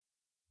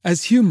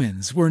As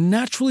humans, we're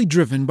naturally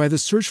driven by the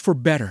search for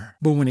better.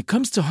 But when it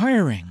comes to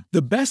hiring,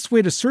 the best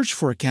way to search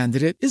for a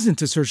candidate isn't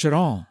to search at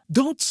all.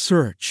 Don't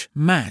search,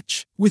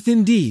 match with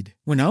Indeed.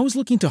 When I was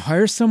looking to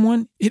hire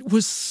someone, it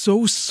was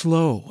so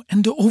slow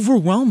and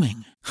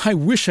overwhelming. I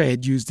wish I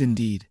had used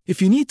Indeed.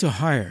 If you need to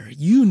hire,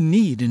 you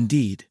need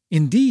Indeed.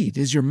 Indeed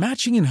is your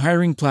matching and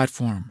hiring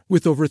platform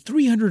with over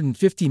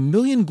 350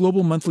 million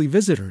global monthly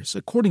visitors,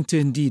 according to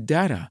Indeed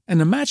data,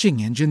 and a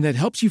matching engine that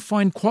helps you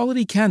find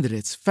quality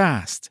candidates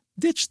fast.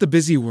 Ditch the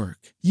busy work.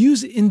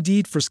 Use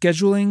Indeed for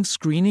scheduling,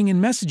 screening,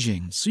 and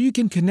messaging so you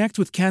can connect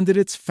with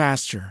candidates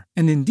faster.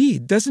 And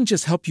Indeed doesn't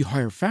just help you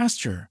hire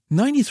faster.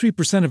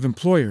 93% of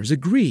employers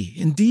agree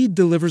Indeed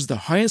delivers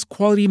the highest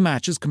quality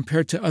matches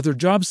compared to other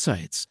job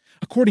sites,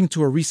 according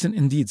to a recent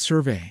Indeed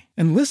survey.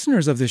 And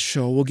listeners of this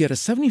show will get a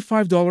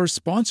 $75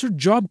 sponsored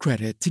job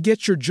credit to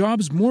get your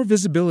jobs more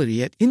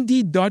visibility at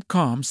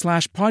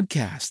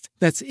Indeed.com/podcast.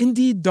 That's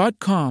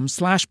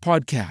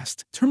Indeed.com/podcast.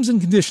 Terms and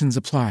conditions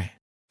apply.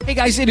 Hey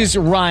guys, it is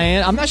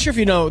Ryan. I'm not sure if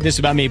you know this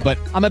about me, but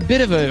I'm a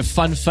bit of a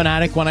fun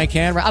fanatic when I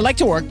can. I like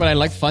to work, but I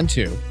like fun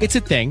too. It's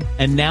a thing.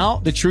 And now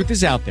the truth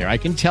is out there. I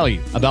can tell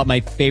you about my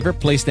favorite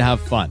place to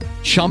have fun.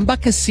 Chumba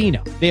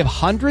Casino. They have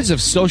hundreds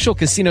of social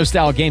casino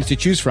style games to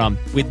choose from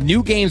with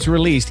new games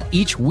released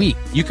each week.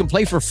 You can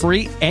play for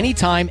free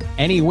anytime,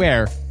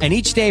 anywhere. And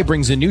each day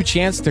brings a new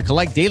chance to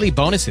collect daily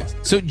bonuses.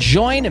 So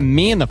join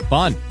me in the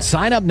fun.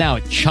 Sign up now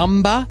at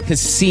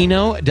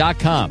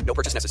ChumbaCasino.com. No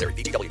purchase necessary.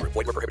 VGW. Void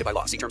where prohibited by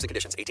law. See terms and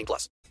conditions.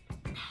 18+.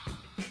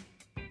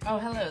 Oh,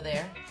 hello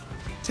there.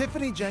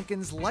 Tiffany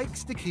Jenkins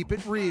likes to keep it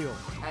real.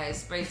 I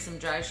sprayed some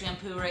dry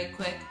shampoo right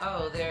quick.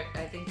 Oh, there,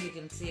 I think you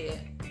can see it.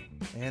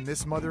 And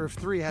this mother of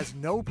three has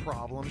no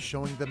problem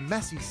showing the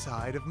messy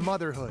side of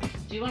motherhood.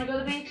 Do you want to go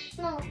to the beach?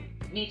 No.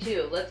 Me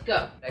too. Let's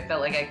go. I felt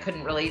like I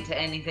couldn't relate to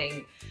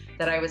anything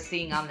that I was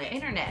seeing on the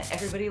internet.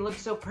 Everybody looked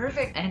so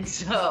perfect. And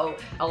so,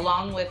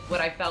 along with what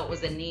I felt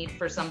was a need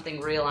for something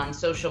real on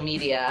social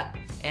media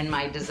and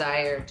my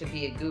desire to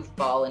be a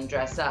goofball and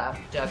dress up,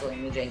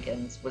 Juggling the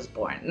Jenkins was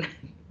born.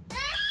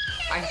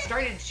 I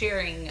started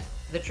sharing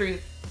the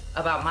truth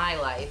about my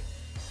life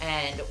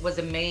and was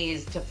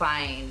amazed to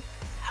find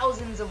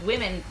thousands of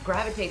women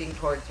gravitating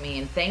towards me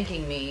and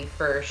thanking me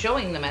for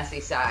showing the messy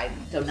side.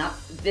 So not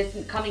this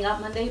coming up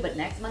Monday, but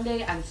next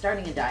Monday, I'm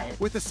starting a diet.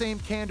 With the same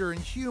candor and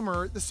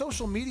humor, the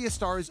social media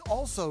star is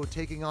also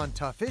taking on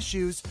tough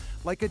issues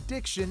like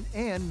addiction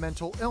and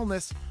mental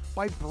illness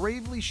by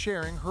bravely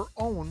sharing her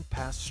own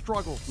past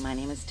struggles. My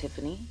name is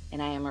Tiffany,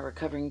 and I am a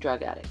recovering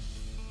drug addict.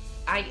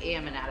 I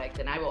am an addict,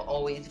 and I will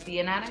always be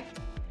an addict.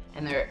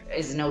 And there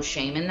is no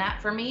shame in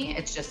that for me.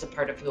 It's just a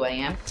part of who I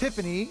am.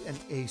 Tiffany, an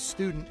A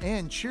student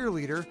and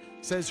cheerleader,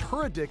 says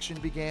her addiction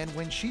began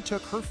when she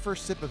took her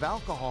first sip of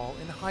alcohol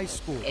in high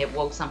school. It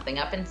woke something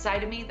up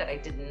inside of me that I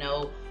didn't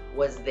know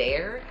was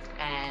there,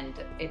 and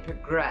it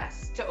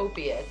progressed to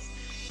opiates.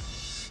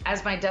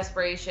 As my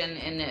desperation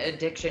and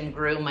addiction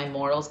grew, my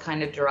morals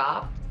kind of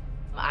dropped.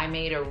 I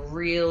made a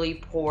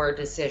really poor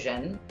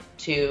decision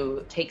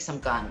to take some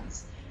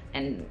guns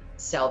and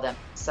sell them.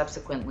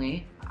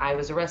 Subsequently, I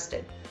was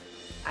arrested.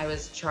 I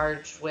was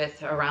charged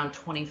with around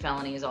 20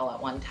 felonies all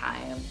at one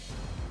time.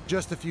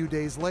 Just a few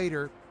days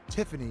later,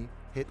 Tiffany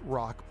hit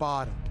rock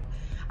bottom.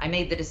 I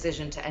made the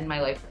decision to end my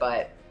life,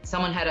 but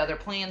someone had other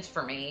plans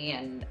for me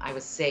and I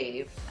was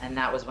saved, and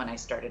that was when I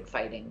started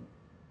fighting.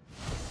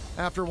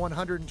 After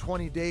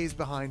 120 days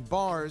behind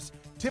bars,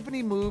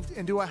 Tiffany moved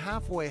into a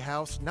halfway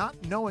house not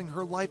knowing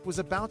her life was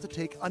about to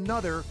take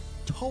another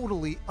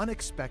totally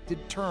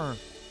unexpected turn.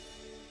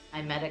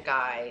 I met a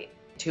guy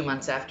 2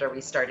 months after we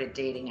started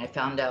dating. I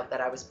found out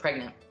that I was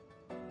pregnant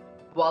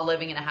while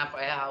living in a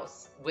halfway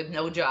house with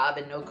no job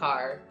and no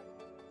car,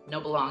 no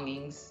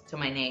belongings to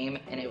my name,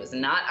 and it was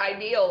not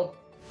ideal.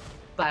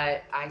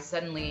 But I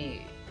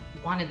suddenly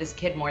wanted this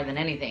kid more than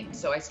anything.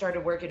 So I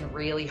started working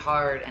really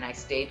hard and I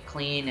stayed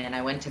clean and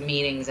I went to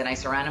meetings and I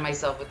surrounded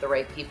myself with the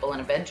right people,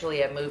 and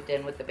eventually I moved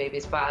in with the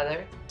baby's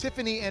father.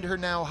 Tiffany and her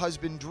now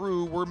husband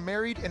Drew were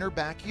married in her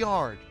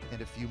backyard,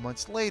 and a few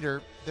months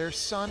later, their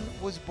son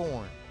was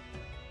born.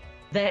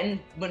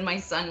 Then when my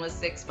son was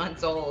 6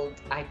 months old,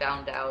 I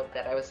found out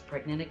that I was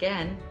pregnant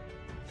again.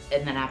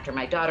 And then after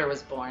my daughter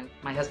was born,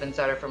 my husband's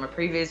daughter from a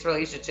previous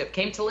relationship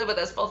came to live with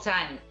us full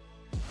time.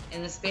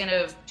 In the span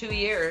of 2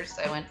 years,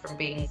 I went from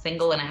being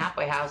single in a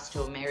halfway house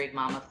to a married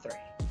mom of 3.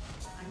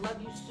 I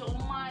love you so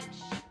much.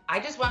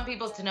 I just want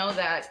people to know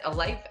that a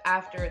life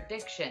after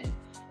addiction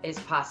is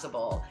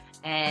possible,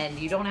 and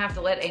you don't have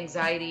to let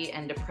anxiety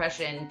and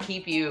depression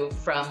keep you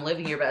from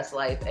living your best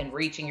life and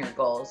reaching your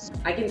goals.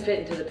 I can fit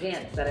into the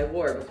pants that I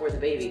wore before the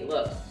baby.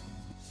 Look.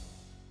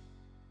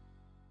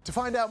 To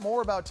find out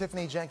more about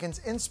Tiffany Jenkins'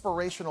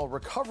 inspirational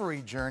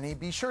recovery journey,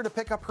 be sure to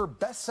pick up her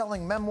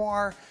best-selling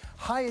memoir,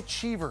 High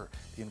Achiever,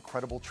 the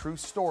incredible true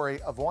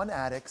story of one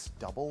addict's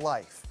double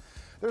life.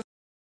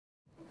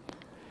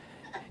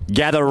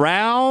 Gather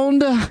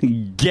round,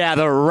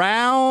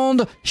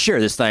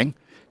 share this thing.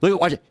 Look,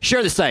 watch it.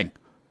 Share this thing.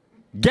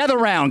 Gather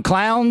round,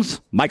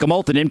 clowns. Michael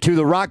Moulton, M2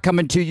 The Rock,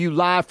 coming to you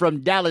live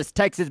from Dallas,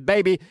 Texas,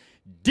 baby.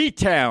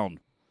 D-Town.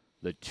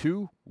 the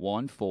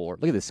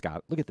 214. Look at this,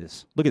 Scott. Look at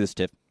this. Look at this,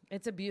 Tiff.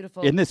 It's a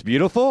beautiful, Isn't this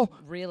beautiful?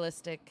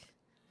 realistic.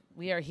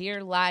 We are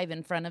here live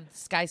in front of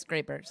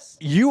skyscrapers.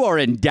 You are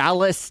in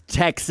Dallas,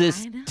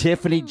 Texas. I know.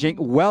 Tiffany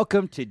Jenkins,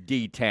 welcome to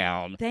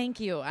D-Town. Thank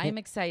you. I'm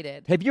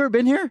excited. Have you ever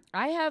been here?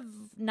 I have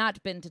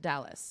not been to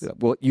Dallas.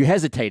 Well, you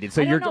hesitated.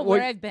 So I don't you're know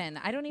where I've been.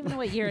 I don't even know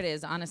what year it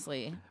is,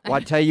 honestly. Well, I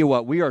tell you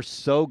what, we are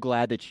so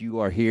glad that you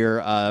are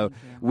here.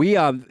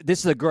 This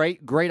is a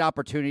great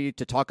opportunity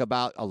to talk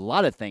about a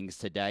lot of things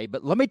today.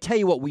 But let me tell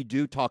you what we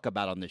do talk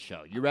about on this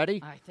show. You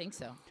ready? I think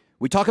so.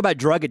 We talk about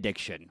drug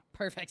addiction.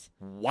 Perfect.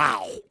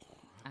 Wow.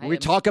 I We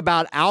am- talk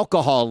about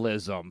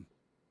alcoholism.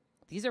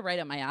 These are right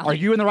up my alley. Are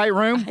you in the right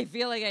room? I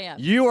feel like I am.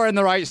 You are in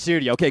the right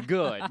studio. Okay,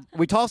 good.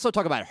 We also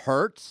talk about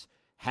hurts,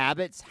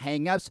 habits,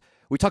 hang-ups.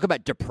 We talk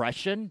about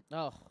depression.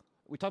 Oh,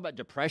 We talk about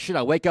depression.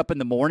 I wake up in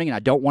the morning and I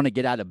don't want to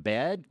get out of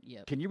bed.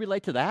 Yep. Can you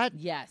relate to that?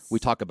 yes. We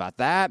talk about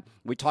that.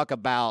 We talk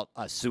about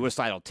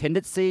suicidal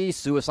tendencies,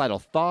 suicidal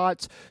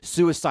thoughts,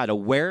 suicide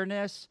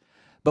awareness.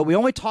 But we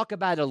only talk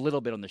about it a little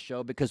bit on the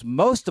show because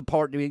most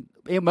importantly,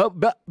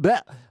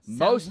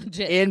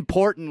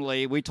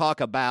 we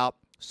talk about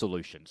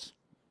solutions.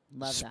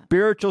 Love that.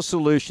 Spiritual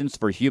solutions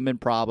for human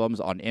problems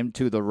on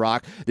M2 The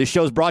Rock. This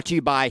show is brought to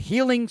you by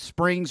Healing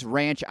Springs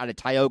Ranch out of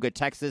Tioga,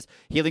 Texas.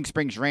 Healing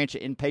Springs Ranch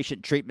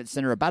Inpatient Treatment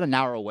Center, about an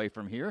hour away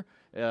from here.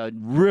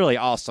 Really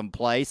awesome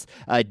place.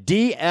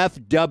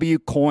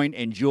 DFW Coin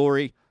and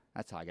Jewelry.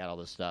 That's how I got all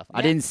this stuff.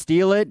 I didn't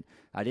steal it.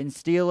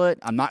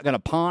 I'm not going to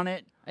pawn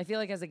it. I feel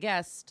like as a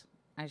guest,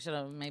 I should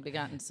have maybe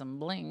gotten some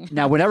bling.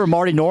 Now, when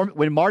Marty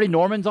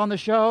Norman's on the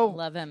show,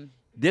 Love him.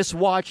 this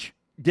watch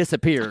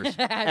disappears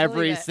every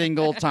believe it.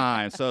 single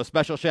time. So a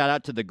special shout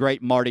out to the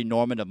great Marty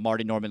Norman of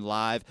Marty Norman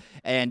Live.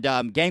 And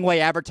Gangway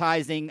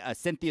Advertising,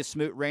 Cynthia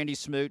Smoot, Randy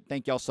Smoot,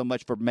 thank y'all so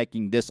much for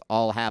making this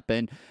all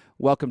happen.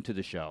 Welcome to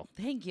the show.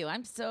 Thank you.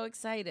 I'm so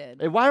excited.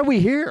 Hey, why are we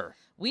here?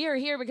 We are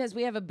here because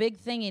we have a big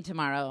thingy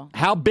tomorrow.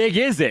 How big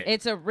is it?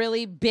 It's a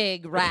really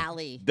big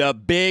rally. The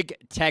Big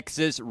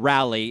Texas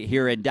Rally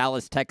here in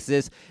Dallas,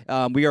 Texas.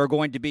 We are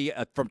going to be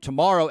from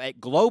tomorrow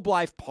at Globe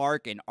Life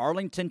Park in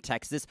Arlington,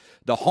 Texas,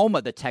 the home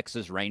of the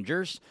Texas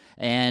Rangers.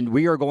 And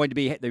we are going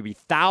to there'll be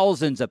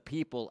thousands of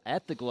people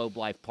at the Globe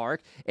Life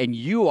Park, and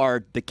you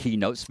are the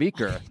keynote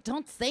speaker.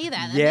 Don't say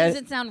that. That Yeah. makes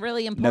it sound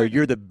really important. No,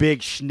 you're the big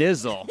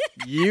schnizzle.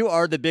 You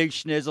are the big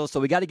schnizzle. So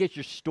we got to get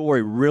your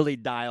story really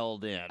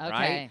dialed in, right?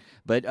 Okay.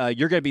 But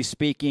you're going to be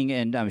speaking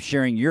and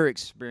sharing your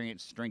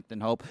experience, strength,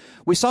 and hope.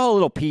 We saw a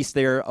little piece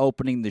there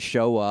opening the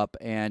show up.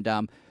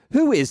 And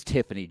who is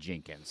Tiffany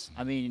Jenkins?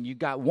 I mean, you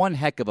got one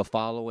heck of a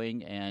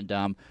following.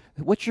 And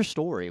what's your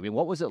story? I mean,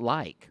 what was it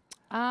like?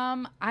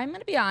 I'm going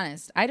to be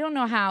honest. I don't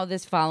know how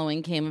this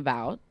following came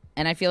about.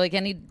 And I feel like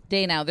any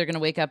day now they're going to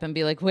wake up and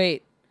be like,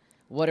 wait,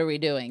 what are we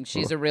doing?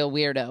 She's a real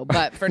weirdo.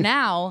 But for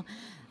now,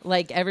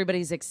 like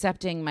everybody's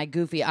accepting my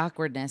goofy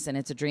awkwardness and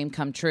it's a dream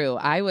come true.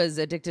 I was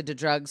addicted to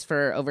drugs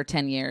for over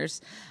 10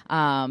 years.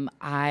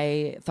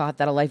 I thought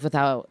that a life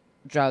without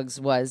drugs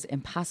was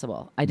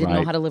impossible. I didn't know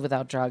Right. how to live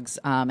without drugs.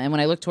 And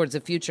when I looked towards the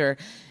future,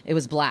 it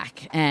was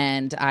black.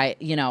 And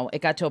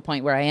it got to a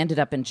point where I ended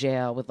up in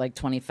jail with like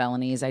 20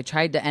 felonies. I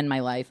tried to end my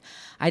life.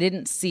 I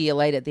didn't see a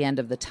light at the end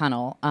of the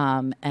tunnel.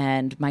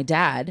 And my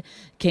dad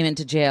came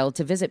into jail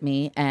to visit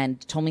me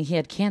and told me he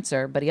had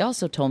cancer, but he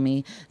also told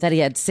me that he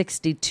had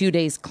 62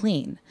 days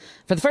clean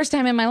for the first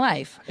time in my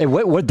life. And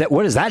what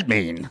does that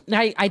mean?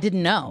 I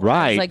didn't know. I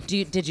Right. was like,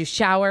 did you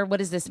shower? What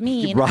does this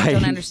mean? I Right.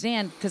 don't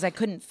understand because I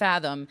couldn't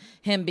fathom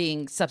him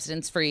being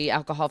substance-free,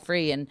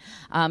 alcohol-free.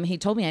 And he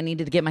told me I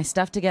needed to get my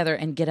stuff together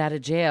and get out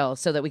of jail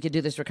so that we could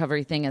do this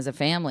recovery thing as a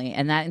family.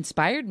 And that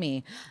inspired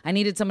me. I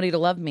needed somebody to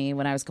love me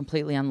when I was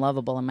completely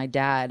unlovable. And my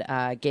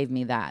dad gave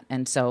me that.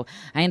 And so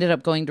I ended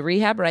up going to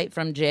rehab right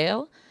from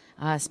jail.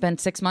 Spent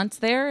 6 months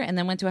there and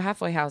then went to a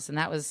halfway house. And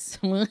that was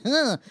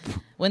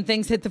when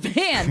things hit the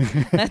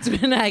fan. That's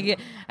when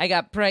I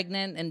got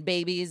pregnant and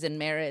babies and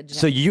marriage.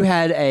 So you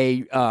had a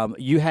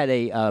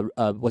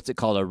what's it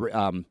called,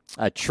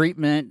 a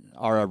treatment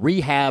or a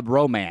rehab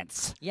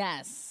romance.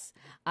 Yes.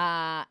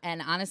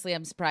 And honestly,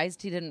 I'm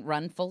surprised he didn't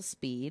run full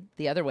speed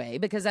the other way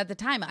because at the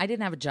time I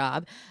didn't have a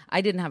job. I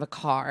didn't have a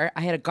car.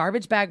 I had a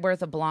garbage bag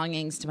worth of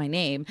belongings to my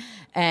name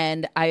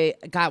and I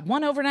got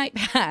one overnight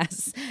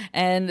pass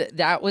and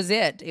that was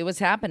it. It was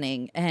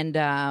happening. And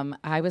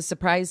I was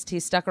surprised he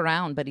stuck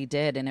around, but he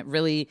did. And it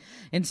really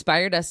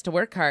inspired us to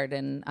work hard.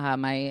 And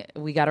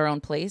we got our own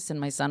place and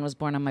my son was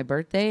born on my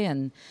birthday.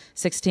 And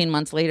 16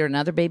 months later,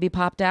 another baby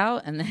popped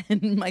out. And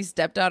then my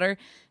stepdaughter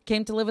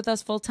came to live with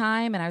us full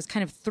time, and I was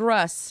kind of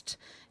thrust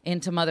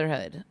into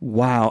motherhood.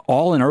 Wow,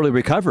 all in early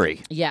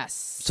recovery. Yes.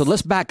 So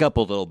let's back up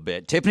a little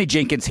bit. Tiffany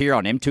Jenkins here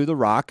on M2 The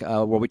Rock,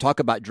 where we talk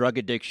about drug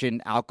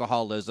addiction,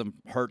 alcoholism,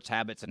 hurts,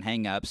 habits, and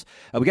hang-ups.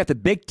 We got the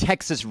Big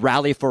Texas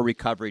Rally for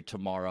Recovery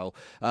tomorrow.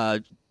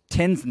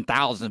 Tens and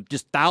thousands,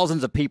 just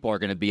thousands of people are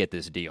going to be at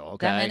this deal.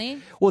 Okay, That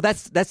many? Well,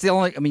 that's the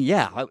only. I mean,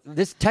 yeah,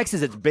 this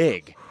Texas is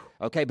big.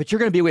 Okay, but you're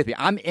going to be with me.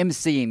 I'm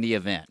emceeing the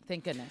event.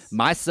 Thank goodness.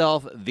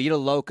 Myself, Vita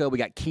Loca. We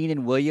got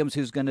Keenan Williams,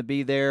 who's going to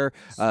be there.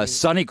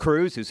 Sonny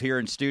Cruz, who's here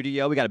in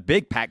studio. We got a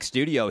big packed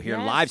studio here,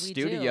 Yes, live we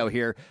studio do.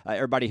 here.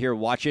 Everybody here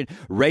watching.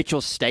 Rachel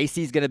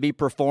Stacey's going to be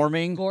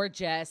performing.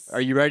 Gorgeous.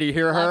 Are you ready to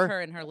hear Love her?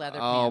 her in her leather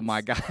Oh pants.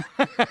 my God.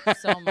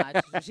 So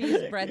much.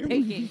 She's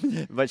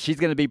breathtaking. But she's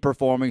going to be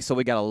performing, so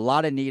we got a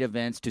lot of neat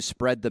events to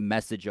spread the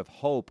message of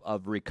hope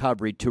of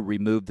recovery to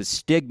remove the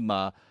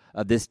stigma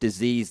of this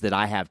disease that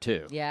I have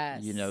too.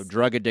 Yes. You know,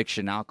 drug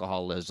addiction,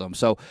 alcoholism.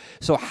 So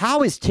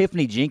how is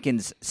Tiffany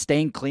Jenkins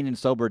staying clean and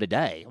sober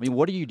today? I mean,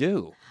 what do you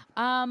do?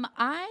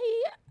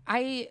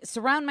 I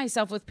surround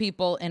myself with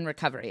people in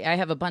recovery. I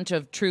have a bunch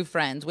of true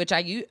friends, which I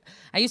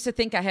used to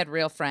think I had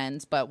real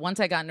friends, but once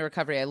I got into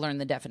recovery, I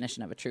learned the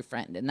definition of a true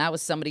friend, and that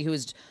was somebody who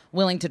is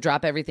willing to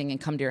drop everything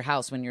and come to your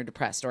house when you're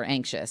depressed or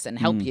anxious and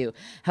help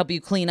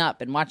you clean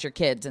up and watch your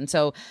kids. And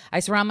so I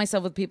surround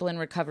myself with people in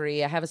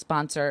recovery. I have a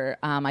sponsor.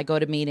 I go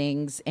to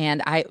meetings,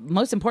 and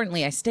most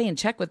importantly, I stay in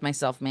check with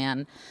myself,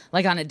 man,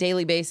 like on a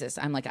daily basis.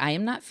 I'm like, I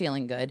am not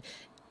feeling good.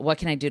 What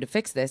can I do to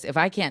fix this? If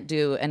I can't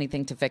do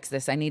anything to fix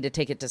this, I need to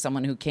take it to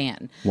someone who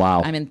can.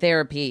 Wow. I'm in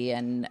therapy,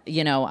 and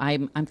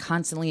I'm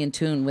constantly in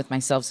tune with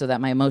myself so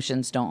that my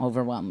emotions don't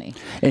overwhelm me.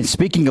 And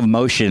speaking of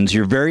emotions,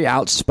 you're very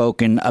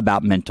outspoken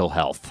about mental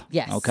health.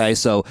 Yes. Okay,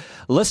 so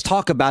let's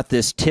talk about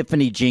this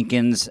Tiffany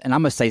Jenkins, and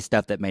I'm going to say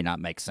stuff that may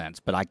not make sense,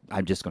 but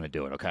I'm just going to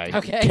do it, okay?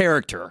 Okay.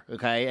 Character,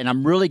 okay? And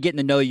I'm really getting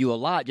to know you a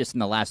lot just in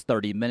the last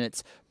 30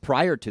 minutes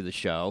prior to the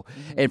show.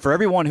 And for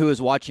everyone who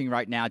is watching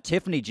right now,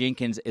 Tiffany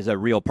Jenkins is a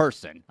real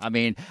person. I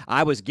mean,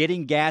 I was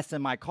getting gas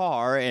in my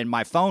car and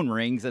my phone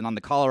rings, and on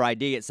the caller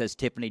ID it says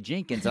Tiffany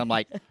Jenkins. I'm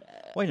like,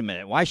 wait a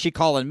minute, why is she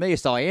calling me?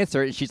 So I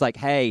answer it, and she's like,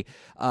 hey,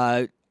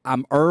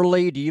 I'm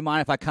early. Do you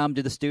mind if I come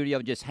to the studio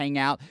and just hang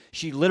out?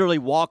 She literally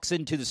walks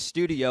into the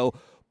studio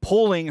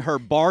pulling her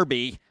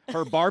Barbie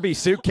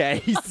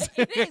suitcase.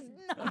 It is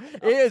not.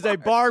 It is a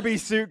Barbie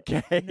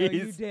suitcase. No,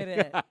 you did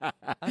it.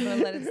 I'm going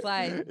to let it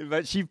slide.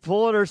 But she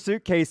pulled her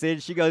suitcase in.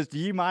 She goes, do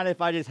you mind if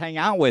I just hang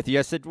out with you?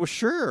 I said, well,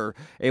 sure.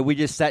 And we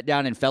just sat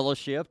down and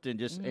fellowshipped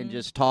and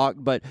just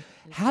talked. But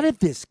how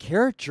did this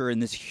character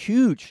and this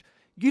huge,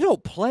 you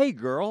don't play,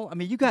 girl. I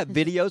mean, you got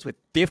videos with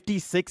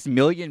 56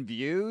 million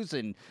views,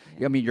 and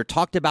I mean, you're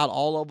talked about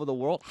all over the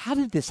world. How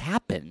did this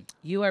happen?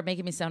 You are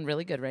making me sound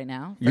really good right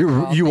now. You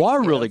Thank are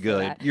you really for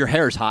good. that. Your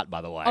hair's hot,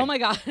 by the way. Oh my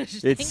gosh.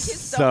 Thank you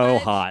so so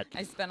much. hot.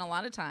 I spent a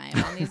lot of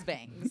time on these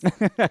bangs.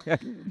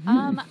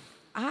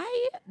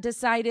 I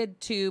decided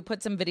to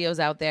put some videos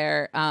out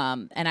there,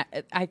 and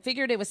I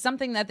figured it was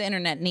something that the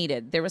internet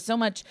needed. There was so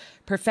much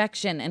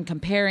perfection and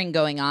comparing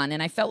going on,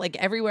 and I felt like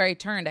everywhere I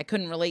turned, I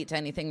couldn't relate to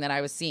anything that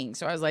I was seeing.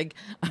 So I was like,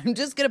 I'm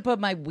just going to put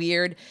my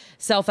weird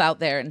self out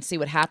there and see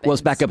what happens. Well,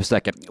 let's back up a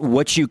second.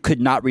 What you could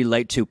not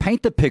relate to,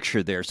 paint the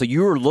picture there. So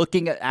you were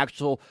looking at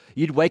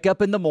you'd wake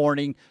up in the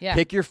morning,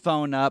 pick your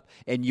phone up,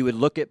 and you would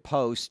look at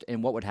post,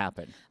 and what would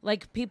happen?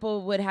 Like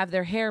people would have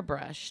their hair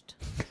brushed,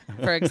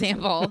 for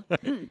example.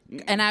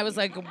 And I was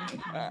like,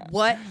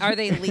 what? Are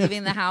they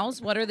leaving the house?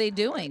 What are they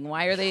doing?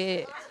 Why are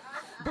they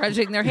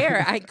brushing their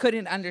hair? I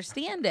couldn't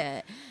understand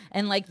it.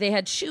 And like they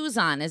had shoes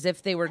on as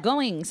if they were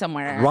going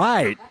somewhere.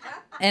 Right.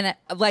 And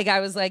like I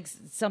was like,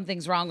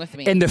 something's wrong with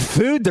me. And the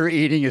food they're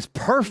eating is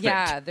perfect.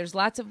 Yeah, there's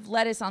lots of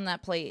lettuce on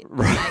that plate.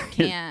 Right. And I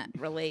can't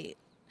relate.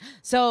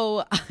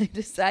 So I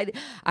decided,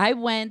 I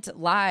went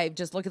live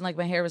just looking like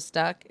my hair was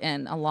stuck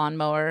and a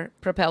lawnmower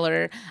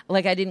propeller,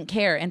 like I didn't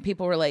care. And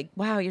people were like,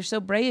 wow, you're so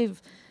brave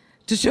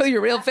to show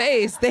your real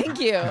face. Thank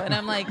you. And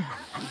I'm like,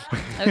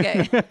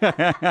 okay,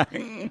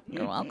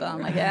 you're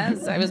welcome, I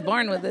guess. I was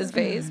born with this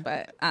face,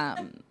 but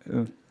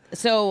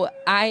so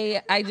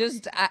I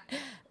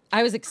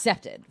was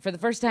accepted for the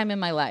first time in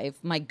my life.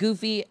 My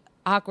goofy,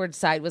 awkward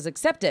side was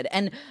accepted.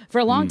 And for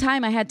a long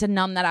time, I had to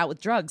numb that out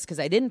with drugs because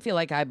I didn't feel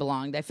like I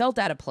belonged. I felt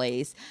out of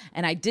place,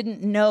 and I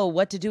didn't know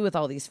what to do with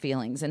all these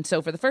feelings. And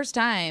so for the first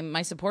time,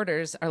 my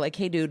supporters are like,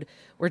 hey, dude,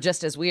 we're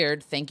just as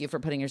weird. Thank you for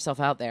putting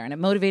yourself out there. And it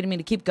motivated me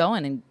to keep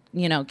going and,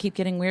 keep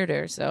getting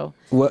weirder. So,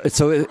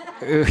 so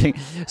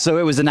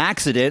it was an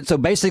accident. So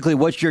basically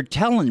what you're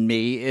telling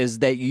me is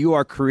that you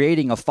are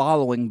creating a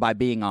following by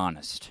being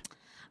honest.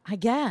 I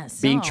guess.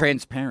 Being so.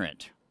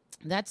 transparent.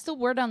 That's the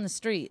word on the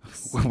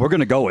streets. We're going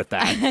to go with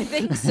that. I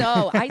think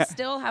so. I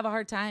still have a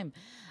hard time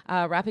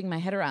wrapping my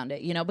head around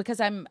it,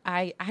 because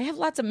I have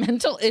lots of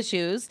mental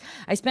issues.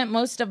 I spent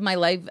most of my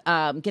life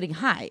getting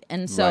high.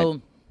 And so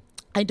Right.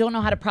 I don't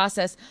know how to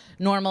process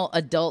normal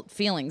adult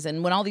feelings.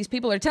 And when all these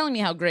people are telling me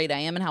how great I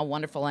am and how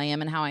wonderful I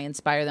am and how I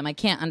inspire them, I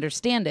can't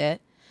understand it.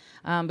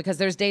 Because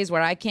there's days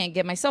where I can't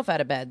get myself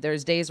out of bed.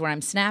 There's days where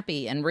I'm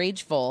snappy and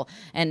rageful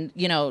and,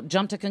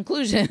 jump to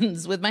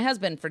conclusions with my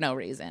husband for no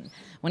reason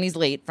when he's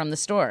late from the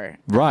store.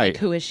 Right. Like,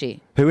 who is she?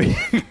 Who?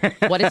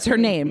 What is her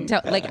name?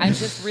 I'm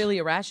just really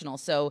irrational.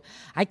 So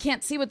I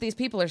can't see what these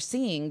people are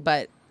seeing,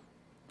 but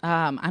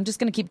I'm just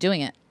going to keep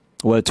doing it.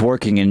 Well, it's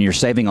working, and you're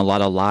saving a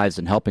lot of lives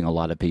and helping a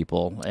lot of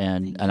people.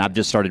 And I've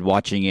just started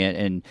watching it,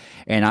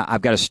 and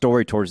I've got a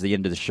story towards the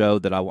end of the show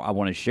that I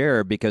want to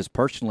share, because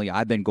personally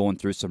I've been going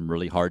through some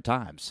really hard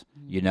times,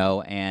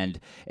 and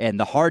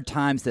the hard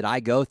times that I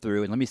go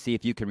through, and let me see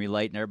if you can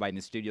relate, and everybody in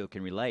the studio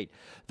can relate.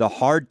 The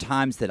hard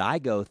times that I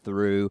go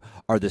through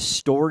are the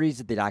stories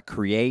that I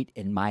create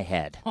in my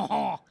head,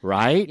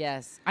 right?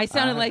 Yes. I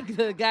sounded like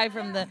the guy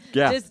from the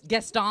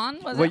Gaston,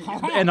 was it?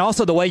 And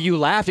also the way you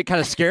laughed, it kind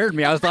of scared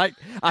me. I was like,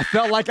 I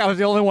felt like I was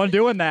the only one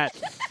doing that.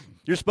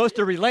 You're supposed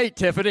to relate,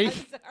 Tiffany.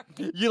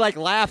 You like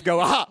laugh,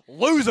 go,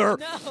 loser.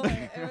 No,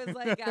 it was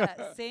like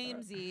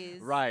samesies.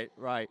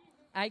 Right.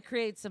 I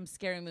create some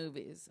scary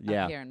movies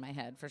up here in my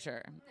head for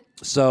sure.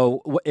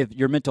 So, if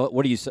you're mental,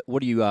 what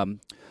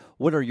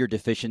are your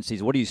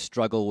deficiencies? What do you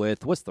struggle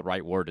with? What's the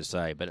right word to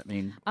say? But I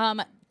mean,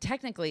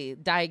 technically,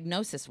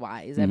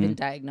 diagnosis-wise, I've been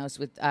diagnosed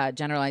with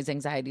generalized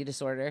anxiety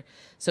disorder,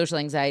 social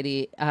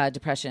anxiety,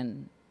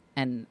 depression,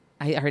 and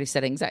I already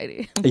said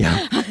anxiety.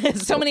 Yeah.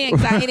 So many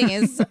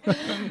anxieties.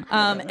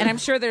 And I'm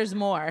sure there's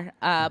more.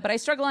 But I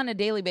struggle on a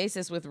daily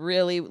basis with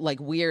really like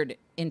weird,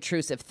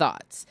 intrusive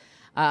thoughts.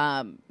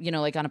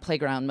 Like on a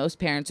playground, most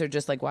parents are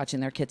just like watching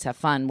their kids have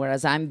fun,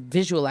 whereas I'm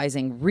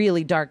visualizing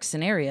really dark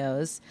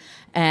scenarios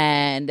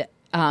and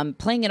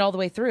playing it all the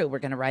way through. We're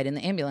going to ride in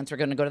the ambulance. We're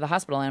going to go to the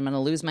hospital and I'm going to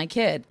lose my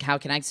kid. How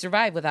can I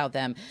survive without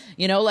them?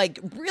 Like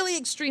really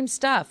extreme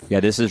stuff.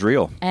 Yeah, this is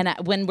real. And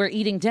when we're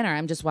eating dinner,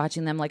 I'm just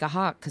watching them like a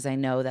hawk because I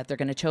know that they're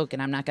going to choke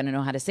and I'm not going to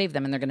know how to save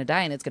them and they're going to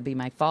die and it's going to be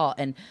my fault.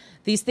 And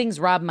these things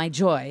rob my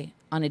joy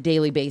on a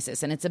daily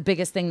basis. And it's the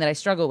biggest thing that I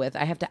struggle with.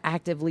 I have to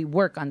actively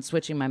work on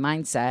switching my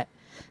mindset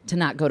to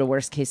not go to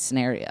worst case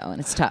scenario, and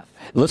it's tough.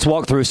 Let's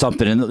walk through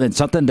something, and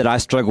something that I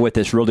struggle with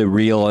is really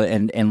real,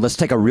 and let's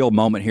take a real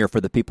moment here for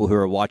the people who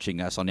are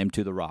watching us on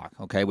M2 The Rock,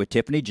 okay, with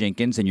Tiffany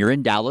Jenkins, and you're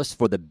in Dallas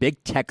for the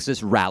Big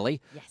Texas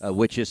Rally,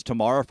 which is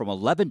tomorrow from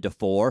 11 to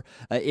 4.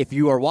 If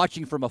you are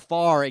watching from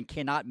afar and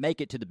cannot make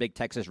it to the Big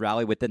Texas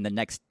Rally within the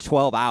next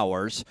 12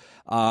 hours,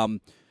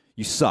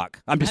 you suck.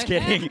 I'm just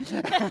kidding.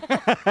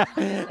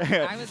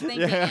 I was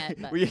thinking it.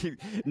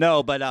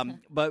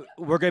 But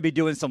we're going to be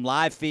doing some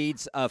live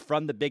feeds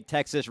from the Big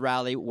Texas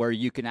Rally where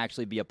you can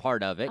actually be a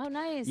part of it. Oh,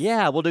 nice.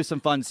 Yeah, we'll do some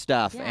fun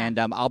stuff, and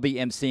I'll be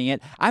emceeing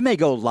it. I may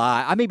go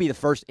live. I may be the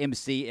first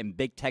MC in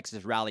Big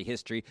Texas Rally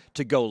history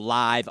to go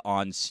live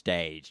on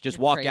stage. Just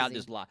walk out and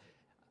just live.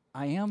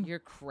 I am? You're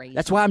crazy.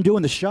 That's why I'm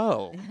doing the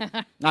show.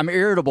 I'm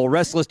irritable,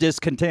 restless,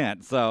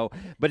 discontent. But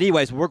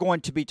anyways, we're going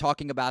to be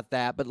talking about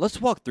that. But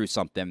let's walk through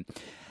something.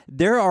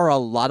 There are a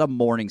lot of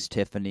mornings,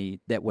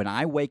 Tiffany, that when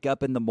I wake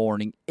up in the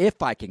morning,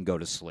 if I can go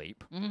to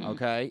sleep,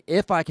 okay?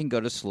 If I can go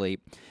to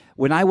sleep,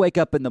 when I wake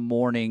up in the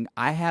morning,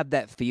 I have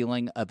that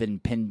feeling of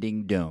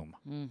impending doom.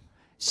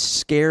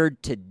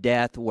 Scared to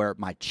death where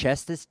my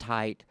chest is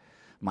tight,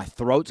 my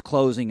throat's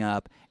closing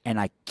up, and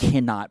I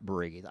cannot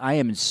breathe. I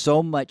am in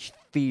so much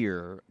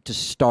fear to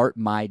start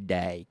my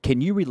day.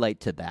 Can you relate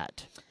to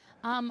that?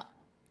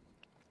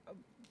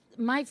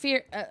 My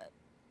fear,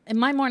 and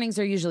my mornings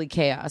are usually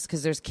chaos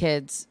because there's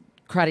kids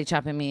karate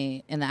chopping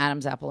me in the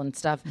Adam's apple and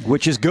stuff.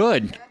 Which is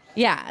good.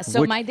 Yeah,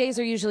 so my days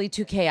are usually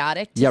too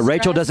chaotic to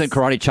Rachel stress. doesn't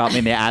karate chop me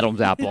in the Adam's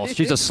apple.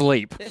 She's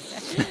asleep.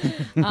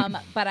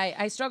 But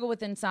I struggle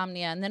with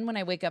insomnia, and then when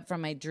I wake up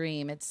from my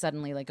dream, it's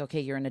suddenly like, okay,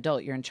 you're an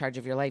adult. You're in charge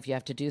of your life. You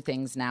have to do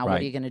things now. Right.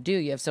 What are you going to do?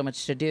 You have so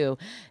much to do.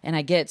 And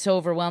I get so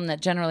overwhelmed that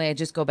generally I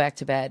just go back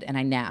to bed and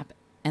I nap.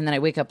 And then I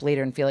wake up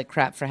later and feel like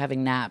crap for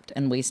having napped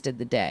and wasted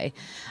the day.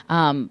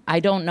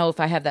 I don't know if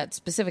I have that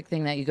specific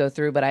thing that you go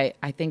through, but I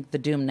think the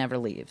doom never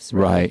leaves.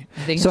 Really. Right.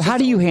 I think So how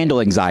do you handle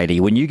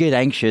anxiety when you get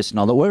anxious and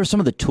all that? What are some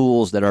of the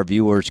tools that our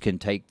viewers can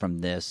take from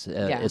this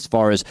as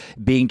far as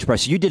being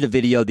depressed? You did a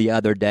video the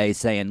other day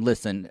saying,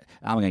 listen,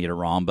 I'm going to get it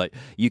wrong, but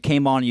you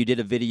came on and you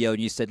did a video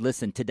and you said,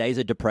 listen, today's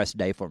a depressed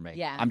day for me.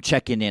 Yeah. I'm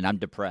checking in. I'm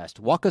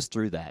depressed. Walk us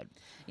through that.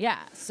 Yeah.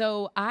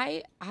 So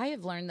I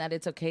have learned that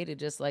it's okay to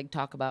just like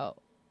talk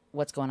about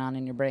what's going on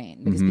in your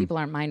brain because people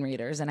aren't mind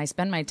readers, and I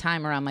spend my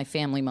time around my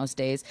family most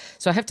days,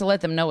 so I have to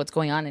let them know what's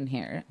going on in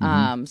here,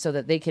 so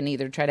that they can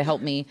either try to help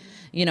me,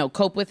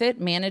 cope with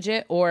it, manage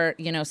it, or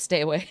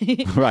stay away.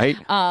 Right.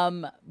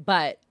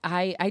 But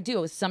I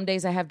do. Some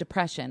days I have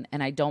depression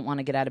and I don't want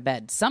to get out of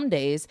bed. Some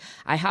days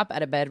I hop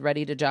out of bed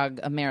ready to jog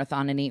a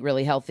marathon and eat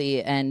really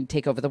healthy and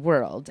take over the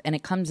world. And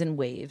it comes in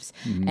waves.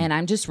 And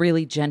I'm just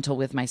really gentle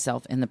with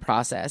myself in the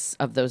process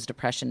of those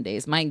depression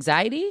days. My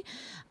anxiety,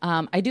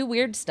 I do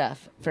weird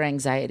stuff for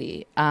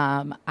anxiety.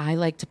 I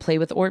like to play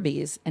with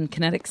Orbeez and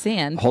kinetic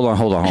sand. Hold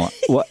on.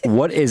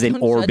 What is an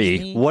Don't judge Orby?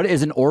 me. What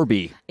is an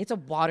Orby? It's a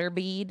water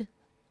bead.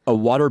 A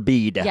water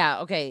bead.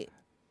 Yeah, okay.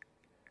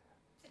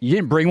 You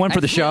didn't bring one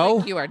for the I feel show?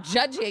 like you are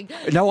judging.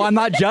 No, I'm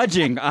not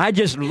judging. I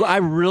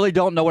really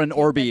don't know what an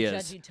Orby That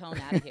is. judgy tone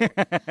out of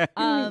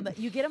here.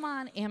 You get them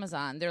on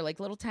Amazon. They're like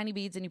little tiny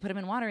beads, and you put them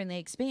in water, and they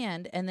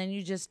expand, and then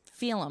you just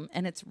feel them,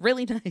 and it's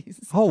really nice.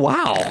 Oh,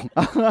 wow.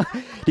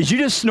 Did you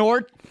just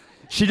snort?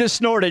 She just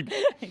snorted.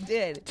 I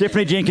did.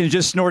 Tiffany Jenkins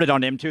just snorted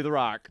on M2 The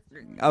Rock.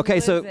 Okay,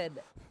 so Listen,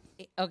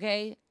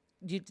 okay,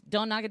 You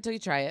don't knock it till you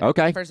try it.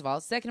 Okay. First of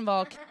all. Second of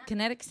all,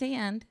 kinetic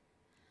sand.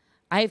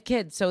 I have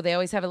kids, so they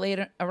always have it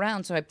laid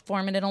around. So I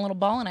form it in a little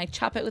ball and I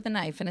chop it with a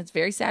knife, and it's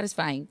very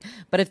satisfying.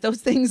 But if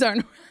those things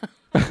aren't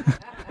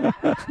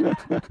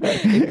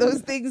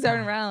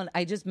around,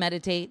 I just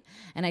meditate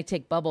and I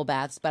take bubble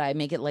baths. But I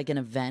make it like an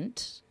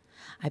event.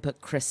 I put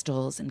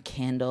crystals and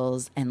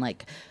candles and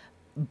like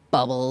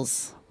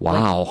bubbles.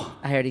 Wow. Like,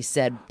 I already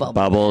said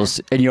bubbles.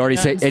 And you already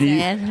say,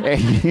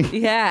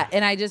 yeah.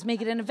 And I just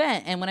make it an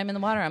event. And when I'm in the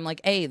water, I'm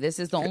like, hey, this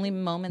is the only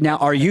moment. Now,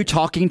 are you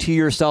talking to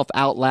yourself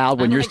out loud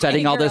when I'm you're like,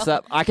 setting hey, all this girl.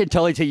 up? I can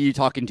totally tell you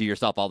talking to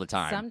yourself all the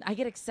time. I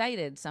get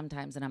excited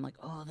sometimes and I'm like,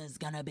 oh, this is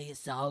going to be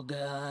so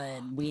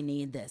good. We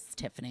need this,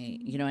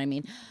 Tiffany. You know what I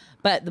mean?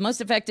 But the most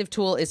effective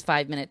tool is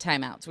 5-minute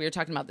timeouts. We were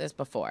talking about this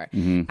before.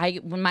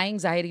 When my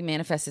anxiety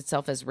manifests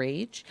itself as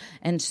rage,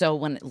 and so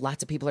when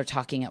lots of people are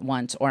talking at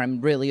once or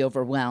I'm really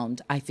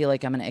overwhelmed, I feel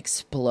like I'm going to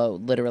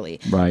explode, literally.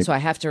 Right. So I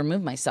have to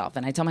remove myself.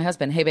 And I tell my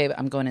husband, hey, babe,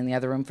 I'm going in the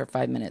other room for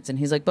 5 minutes. And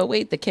he's like, but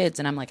wait, the kids.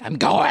 And I'm like, I'm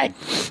going.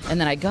 And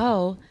then I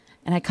go.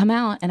 And I come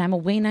out, and I'm a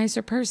way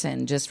nicer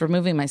person, just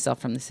removing myself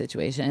from the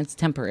situation. It's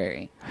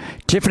temporary.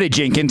 Tiffany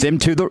Jenkins, I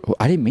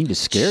didn't mean to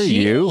scare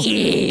you.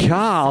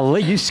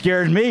 Golly, you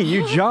scared me.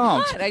 You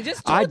jumped. What? I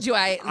just told you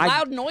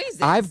loud noises.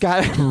 I've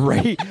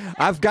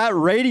got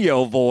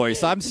radio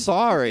voice. I'm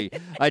sorry.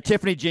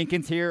 Tiffany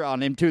Jenkins here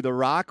on Into the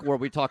Rock, where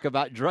we talk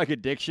about drug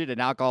addiction and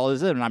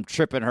alcoholism, and I'm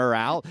tripping her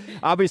out.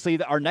 Obviously,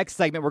 our next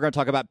segment, we're going to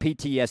talk about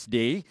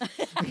PTSD,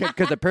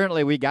 because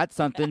apparently we got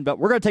something. But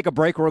we're going to take a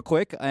break real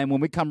quick, and when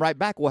we come right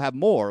back, we'll have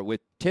more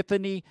with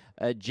Tiffany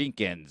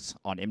Jenkins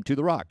on Into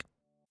the Rock.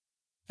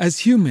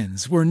 As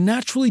humans, we're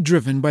naturally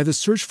driven by the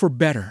search for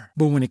better.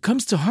 But when it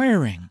comes to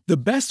hiring, the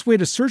best way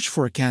to search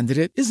for a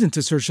candidate isn't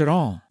to search at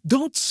all.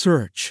 Don't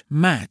search,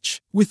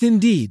 match with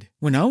Indeed.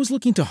 When I was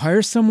looking to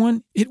hire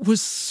someone, it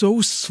was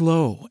so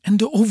slow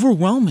and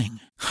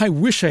overwhelming. I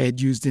wish I had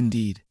used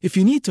Indeed. If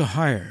you need to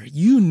hire,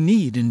 you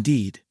need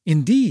Indeed.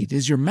 Indeed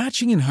is your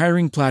matching and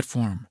hiring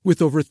platform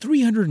with over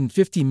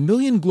 350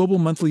 million global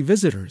monthly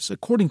visitors,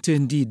 according to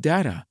Indeed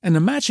data, and a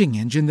matching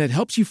engine that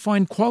helps you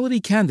find quality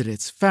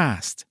candidates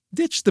fast.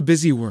 Ditch the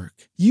busy work.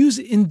 Use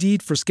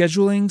Indeed for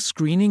scheduling,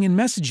 screening, and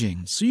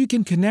messaging so you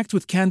can connect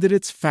with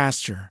candidates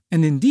faster.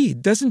 And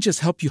Indeed doesn't just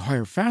help you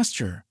hire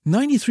faster.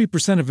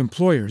 93% of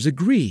employers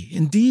agree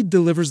Indeed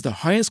delivers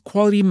the highest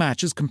quality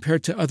matches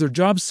compared to other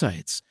job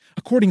sites,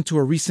 according to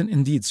a recent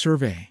Indeed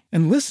survey.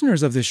 And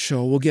listeners of this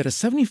show will get a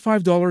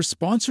 $75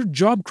 sponsored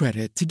job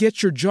credit to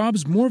get your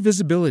jobs more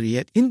visibility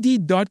at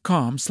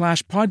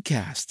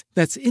Indeed.com/podcast.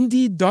 That's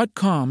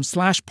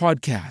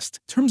Indeed.com/podcast.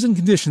 Terms and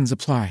conditions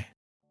apply.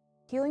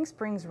 Healing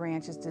Springs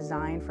Ranch is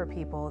designed for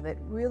people that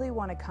really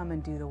want to come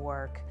and do the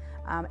work,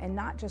 and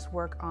not just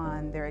work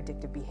on their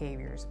addictive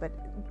behaviors, but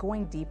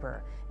going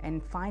deeper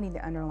and finding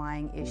the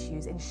underlying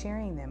issues and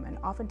sharing them, and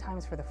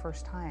oftentimes for the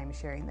first time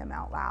sharing them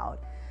out loud,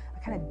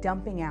 kind of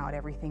dumping out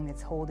everything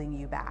that's holding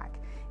you back.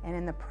 And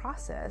in the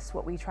process,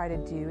 what we try to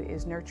do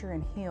is nurture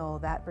and heal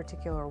that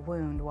particular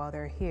wound while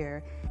they're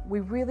here. We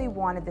really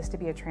wanted this to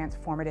be a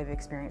transformative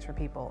experience for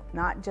people,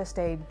 not just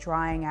a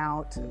drying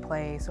out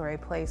place or a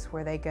place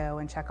where they go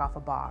and check off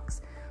a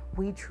box.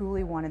 We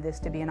truly wanted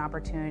this to be an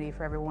opportunity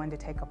for everyone to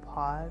take a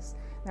pause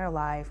in their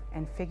life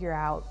and figure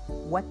out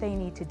what they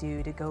need to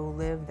do to go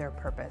live their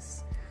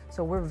purpose.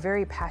 So we're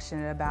very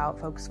passionate about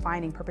folks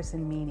finding purpose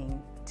and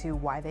meaning to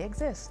why they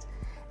exist,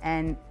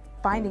 and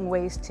finding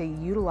ways to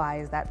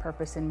utilize that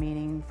purpose and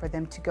meaning for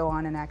them to go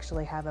on and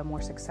actually have a more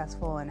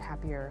successful and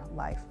happier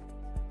life.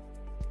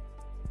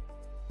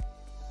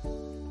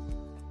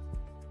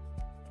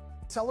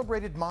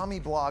 Celebrated mommy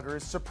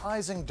bloggers'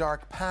 surprising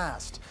dark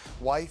past.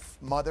 Wife,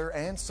 mother,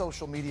 and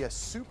social media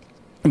super.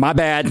 My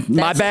bad. I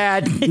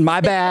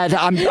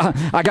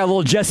got a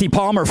little Jesse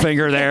Palmer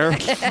finger there.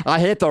 I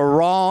hit the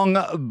wrong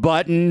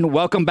button.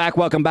 Welcome back.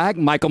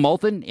 Michael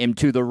Moulton,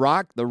 Into the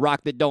Rock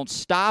that don't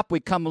stop. We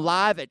come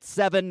live at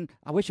 7.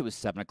 I wish it was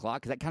 7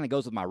 o'clock because that kind of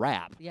goes with my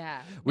rap.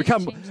 Yeah. We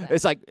come.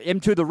 It's like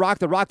Into the Rock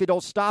that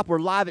don't stop. We're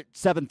live at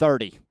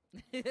 7:30.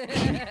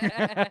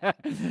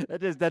 That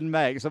just doesn't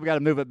make, so we got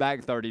to move it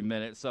back 30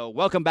 minutes. So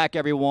welcome back,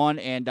 everyone,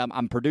 and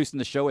I'm producing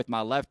the show with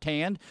my left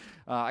hand.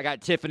 I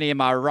got Tiffany in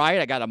my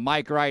right. I got a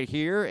mic right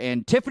here,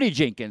 and Tiffany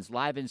Jenkins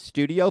live in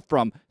studio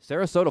from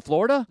Sarasota,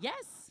 Florida.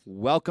 Yes.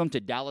 Welcome to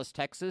Dallas,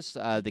 Texas.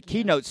 The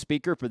keynote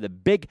speaker for the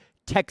Big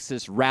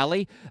Texas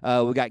Rally.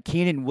 We got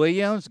Keenan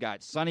Williams,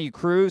 got Sonny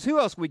Cruz. Who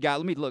else we got?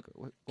 Let me look.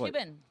 What?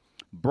 Cuban.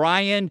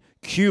 Brian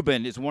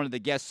Cuban is one of the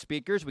guest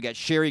speakers. We got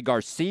Sherry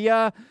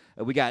Garcia.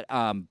 We got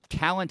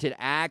talented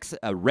acts,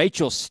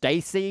 Rachel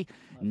Stacy,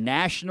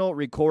 national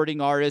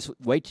recording artist.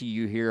 Wait till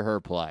you hear her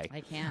play.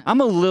 I can't.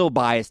 I'm a little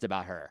biased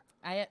about her.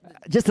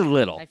 Just a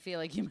little. I feel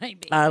like you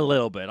might be. A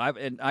little bit.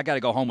 I got to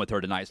go home with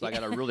her tonight, so I got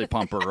to really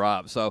pump her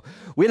up. So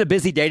we had a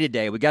busy day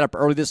today. We got up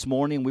early this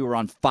morning. We were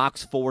on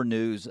Fox 4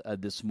 News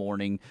this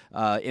morning,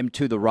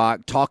 M2 The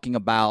Rock, talking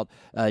about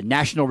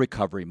National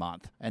Recovery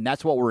Month. And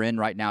that's what we're in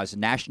right now is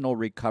National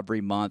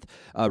Recovery Month,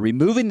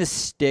 removing the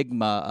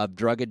stigma of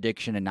drug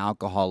addiction and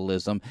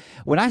alcoholism.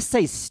 When I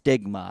say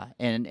stigma,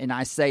 and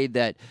I say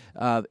that,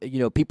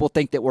 people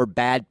think that we're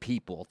bad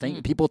people.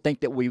 People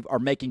think that we are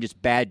making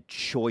just bad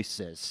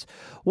choices.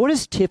 What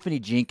is Tiffany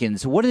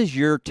Jenkins? What is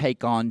your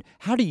take on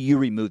how do you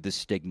remove the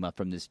stigma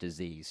from this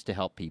disease to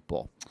help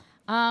people?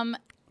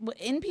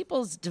 In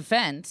people's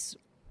defense,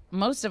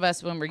 most of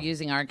us, when we're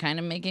using, are kind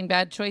of making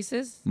bad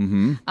choices.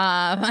 Mm-hmm.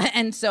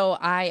 And so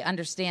I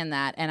understand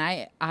that. And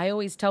I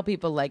always tell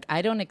people, like,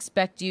 I don't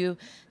expect you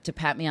to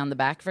pat me on the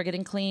back for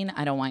getting clean.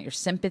 I don't want your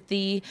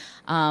sympathy.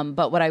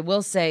 But what I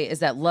will say is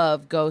that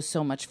love goes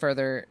so much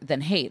further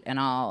than hate. And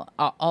all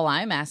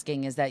I'm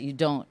asking is that you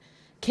don't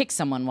kick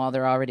someone while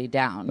they're already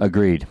down.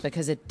 Agreed.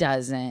 Because it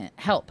doesn't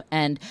help.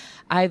 And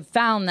I've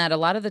found that a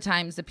lot of the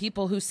times the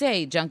people who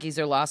say junkies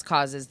are lost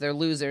causes, they're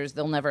losers,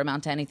 they'll never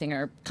amount to anything,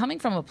 are coming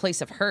from a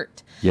place of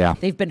hurt. Yeah.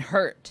 They've been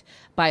hurt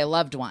by a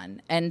loved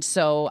one. And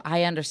so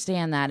I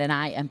understand that and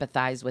I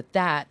empathize with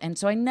that. And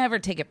so I never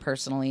take it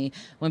personally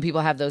when people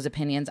have those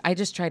opinions. I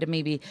just try to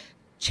maybe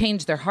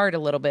change their heart a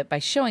little bit by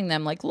showing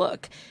them, like,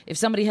 look, if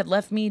somebody had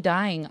left me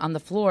dying on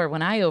the floor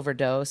when I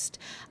overdosed,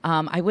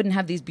 I wouldn't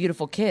have these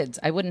beautiful kids.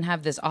 I wouldn't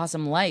have this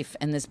awesome life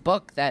and this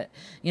book that,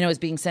 is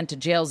being sent to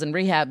jails and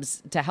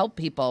rehabs to help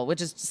people, which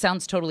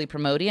sounds totally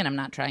promoty, and I'm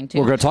not trying to.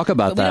 We're going to talk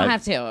about that. We don't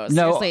have to.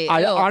 No, Seriously.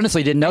 I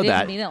honestly didn't know that. I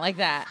didn't mean it like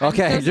that.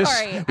 Okay, I'm so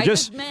sorry. I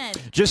just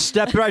meant. Just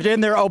step right in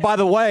there. Oh, by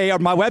the way,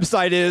 my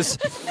website is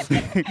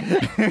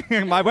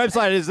my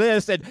website is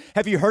this. And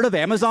have you heard of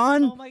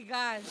Amazon? Oh my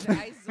gosh,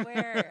 I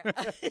swear.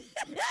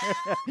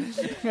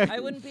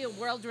 I wouldn't be a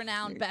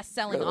world-renowned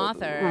best-selling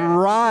author.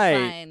 Right.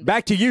 Fine.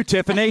 Back to you,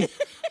 Tiffany.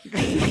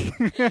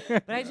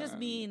 But I just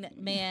mean,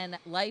 man,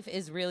 life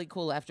is really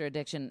cool after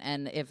addiction.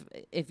 And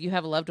if you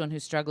have a loved one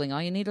who's struggling,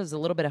 all you need is a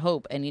little bit of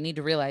hope. And you need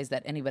to realize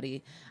that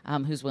anybody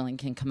who's willing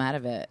can come out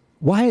of it.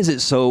 Why is it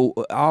so?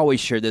 I always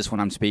share this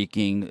when I'm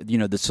speaking.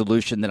 The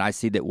solution that I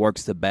see that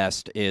works the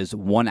best is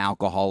one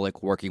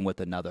alcoholic working with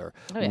another,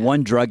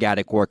 one drug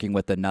addict working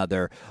with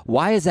another.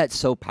 Why is that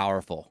so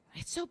powerful?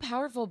 It's so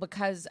powerful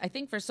because I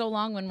think for so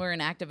long when we're in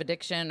active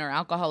addiction or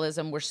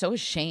alcoholism, we're so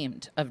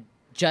ashamed of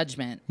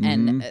judgment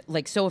and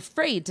like so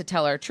afraid to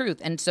tell our truth.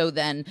 And so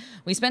then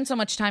we spend so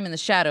much time in the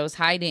shadows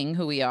hiding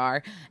who we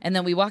are. And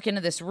then we walk into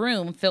this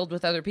room filled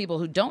with other people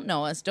who don't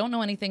know us, don't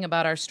know anything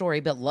about our story,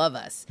 but love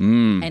us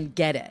and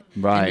get it.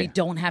 Right. And we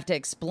don't have to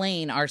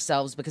explain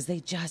ourselves because they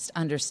just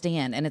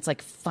understand. And it's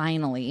like,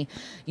 finally,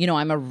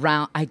 I'm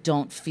around. I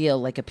don't feel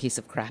like a piece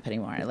of crap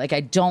anymore. Like,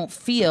 I don't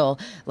feel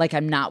like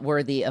I'm not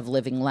worthy of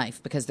living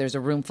life because there's a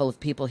room full of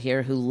people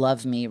here who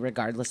love me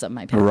regardless of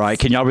my past. Right.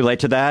 Can y'all relate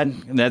to that?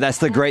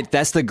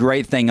 That's the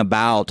great thing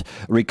about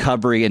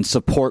recovery and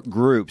support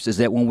groups is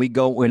that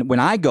when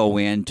I go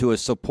into a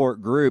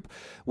support group,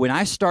 when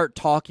I start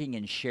talking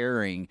and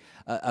sharing,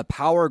 a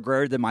power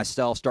greater than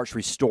myself starts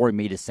restoring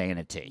me to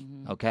sanity.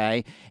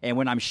 Okay, and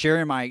when I'm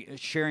sharing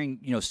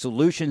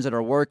solutions that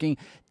are working,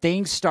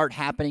 things start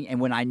happening.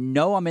 And when I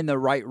know I'm in the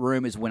right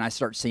room is when I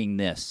start seeing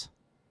this.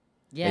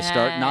 They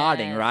start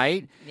nodding,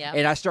 right? Yep.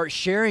 And I start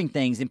sharing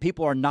things, and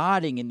people are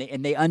nodding,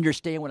 and they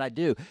understand what I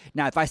do.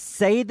 Now, if I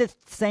say the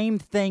same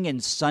thing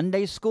in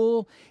Sunday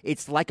school,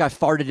 it's like I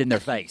farted in their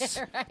face.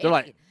 Right. They're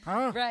like,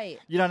 huh? Right.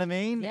 You know what I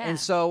mean? Yeah. And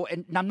so,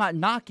 and I'm not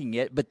knocking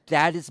it, but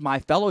that is my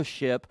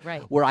fellowship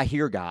where I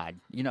hear God,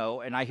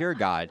 and I hear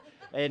God.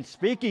 And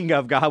speaking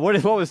of God,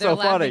 what was They're so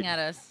funny? laughing at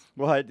us.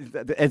 What?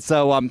 And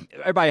so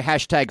everybody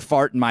hashtag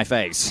fart in my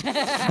face. I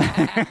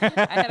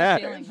had a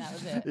feeling that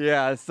was it.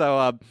 Yeah,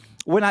 so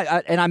when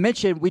I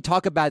mentioned, we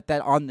talk about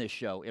that on this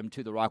show,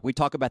 M2 The Rock. We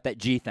talk about that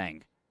G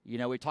thing.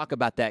 We talk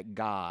about that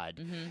God.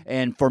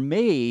 And for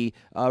me,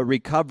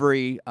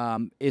 recovery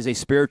is a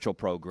spiritual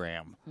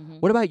program.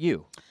 What about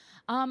you?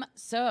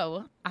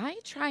 So I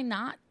try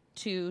not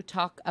to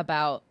talk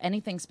about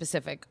anything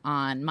specific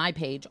on my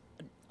page,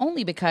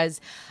 only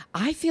because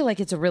I feel like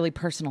it's a really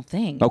personal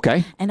thing.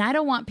 Okay. And I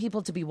don't want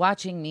people to be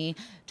watching me,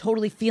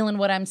 totally feeling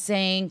what I'm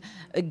saying,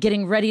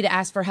 getting ready to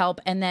ask for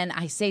help, and then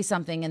I say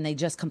something and they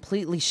just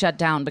completely shut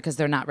down because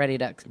they're not ready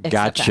to accept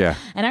Gotcha. that.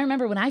 And I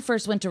remember when I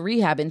first went to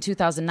rehab in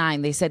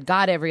 2009, they said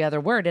God every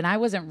other word, and I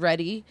wasn't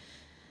ready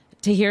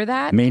to hear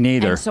that. Me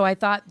neither. And so I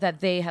thought that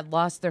they had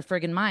lost their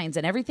friggin' minds,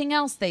 and everything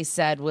else they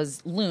said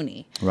was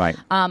loony. Right.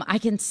 I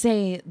can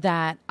say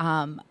that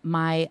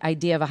my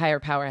idea of a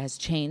higher power has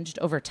changed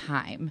over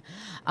time,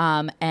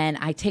 and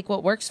I take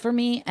what works for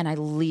me and I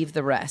leave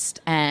the rest.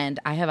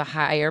 And I have a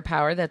higher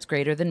power that's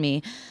greater than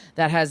me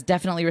that has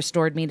definitely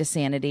restored me to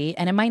sanity.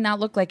 And it might not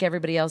look like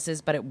everybody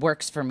else's, but it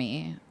works for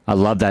me. I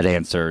love that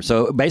answer.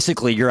 So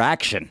basically, your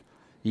action.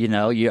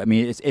 I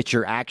mean, it's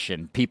your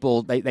action.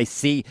 People, they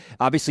see,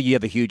 obviously you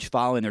have a huge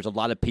following. There's a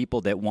lot of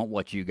people that want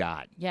what you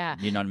got. Yeah.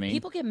 You know what I mean?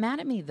 People get mad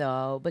at me,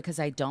 though, because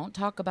I don't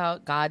talk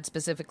about God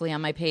specifically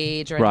on my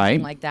page or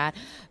anything like that.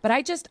 But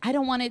I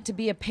don't want it to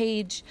be a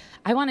page.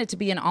 I want it to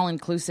be an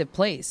all-inclusive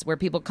place where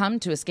people come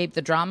to escape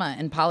the drama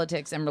in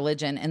politics and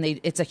religion. And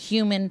it's a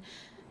human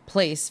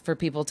place for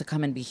people to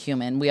come and be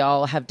human. We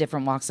all have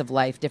different walks of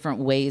life, different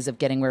ways of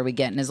getting where we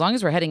get. And as long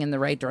as we're heading in the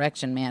right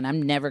direction, man, I'm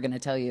never going to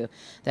tell you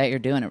that you're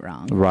doing it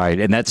wrong. Right.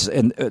 And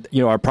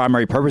our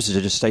primary purpose is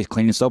to just stay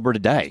clean and sober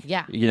today.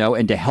 Yeah.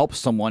 And to help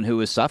someone who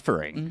is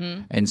suffering.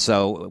 Mm-hmm. And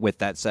so with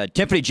that said,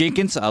 Tiffany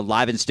Jenkins,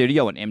 live in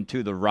studio on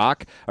M2 The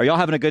Rock. Are y'all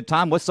having a good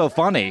time? What's so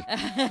funny?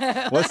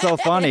 What's so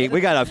funny? We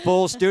got a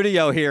full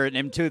studio here at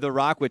M2 The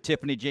Rock with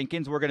Tiffany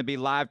Jenkins. We're going to be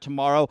live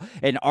tomorrow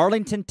in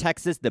Arlington,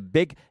 Texas, the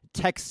big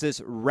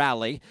Texas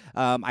rally.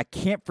 I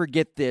can't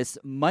forget this.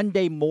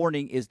 Monday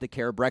morning is the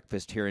CARE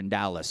Breakfast here in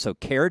Dallas. So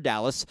CARE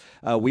Dallas,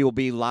 we will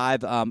be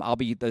live. I'll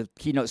be the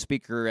keynote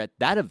speaker at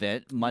that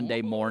event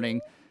Monday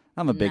morning.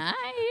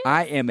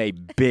 I am a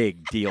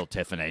big deal,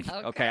 Tiffany.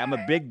 Okay, I'm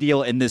a big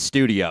deal in this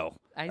studio.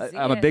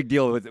 I'm a big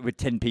deal with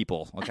 10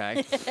 people,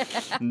 okay?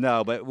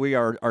 No, but we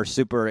are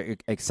super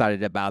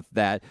excited about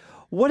that.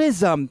 What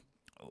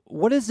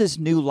has this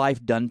new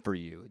life done for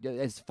you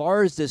as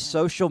far as this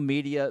social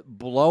media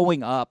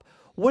blowing up?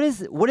 What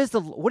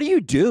do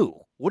you do?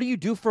 What do you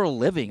do for a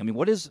living? I mean,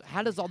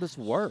 how does all this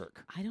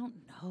work? I don't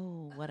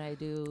know what I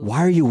do. Why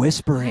are you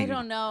whispering? I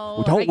don't know.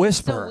 Well, don't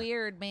whisper. It's so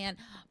weird, man.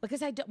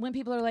 Because when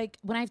people are like,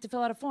 when I have to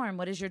fill out a form,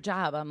 what is your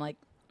job? I'm like,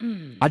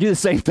 I do the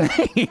same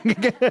thing.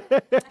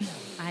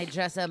 I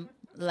dress up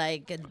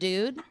like a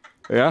dude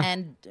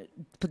and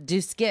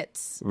do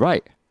skits.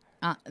 Right.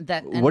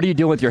 What are you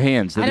doing with your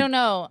hands? I don't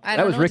know.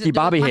 That was Ricky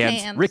Bobby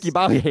hands. Ricky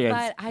Bobby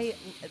hands. But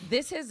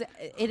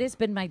it has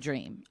been my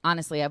dream.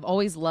 Honestly, I've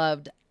always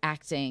loved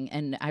acting,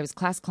 and I was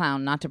class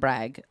clown, not to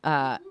brag,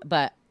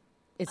 but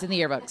it's in the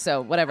yearbook,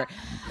 so whatever.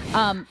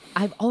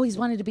 I've always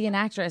wanted to be an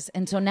actress,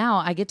 and so now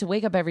I get to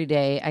wake up every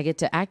day. I get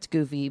to act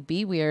goofy,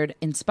 be weird,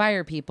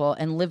 inspire people,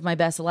 and live my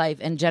best life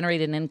and generate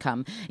an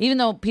income. Even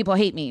though people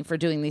hate me for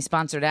doing these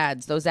sponsored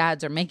ads, those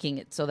ads are making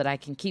it so that I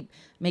can keep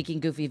making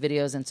goofy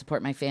videos and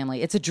support my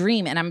family. It's a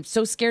dream, and I'm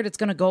so scared it's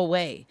going to go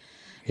away.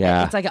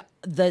 Yeah. It's like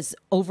this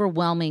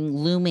overwhelming,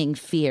 looming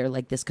fear,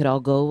 like this could all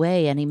go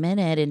away any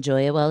minute.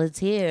 Enjoy it while it's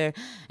here.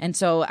 And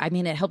so, I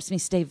mean, it helps me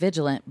stay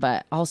vigilant,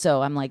 but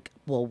also I'm like,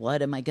 well,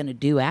 what am I going to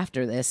do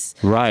after this?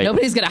 Right.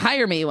 Nobody's going to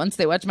hire me once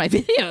they watch my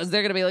videos.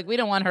 They're going to be like, we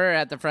don't want her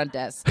at the front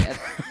desk.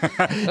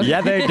 Yeah,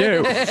 they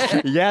do.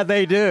 Yeah,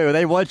 they do.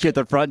 They want you at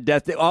the front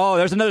desk. Oh,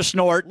 there's another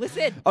snort.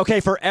 Listen.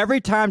 Okay, for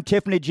every time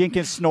Tiffany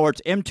Jenkins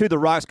snorts, M2 The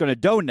Rock's going to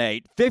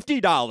donate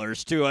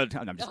 $50 to a...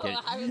 No, I'm just kidding.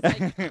 I was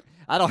like...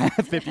 I don't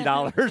have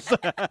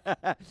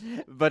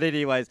 $50. But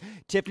anyways,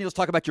 Tiffany, let's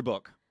talk about your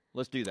book.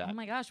 Let's do that. Oh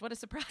my gosh, what a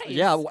surprise.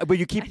 Yeah, but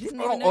you keep you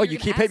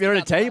keep hitting me on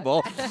the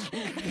table.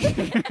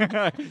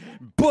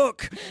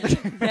 Book.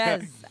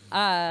 Yes,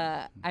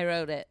 I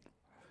wrote it.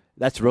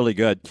 That's really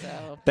good.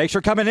 So. Thanks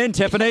for coming in,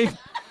 Tiffany.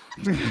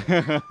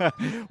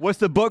 What's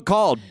the book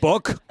called?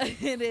 Book?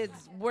 It is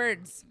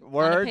words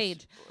on a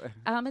page.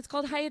 It's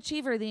called High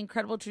Achiever, The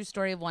Incredible True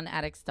Story of One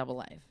Addict's Double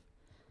Life.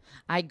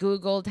 I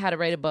Googled how to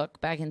write a book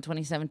back in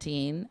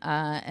 2017,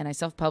 and I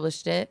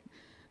self-published it.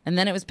 And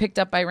then it was picked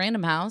up by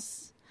Random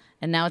House,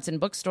 and now it's in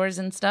bookstores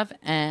and stuff,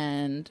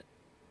 and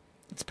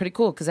it's pretty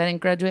cool because I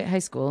didn't graduate high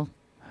school.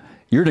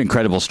 You're an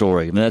incredible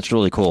story. I mean, that's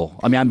really cool.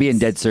 I mean, I'm being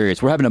dead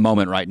serious. We're having a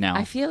moment right now.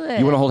 I feel it.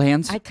 You want to hold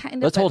hands? I kind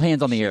of. Let's hold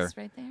hands on the air.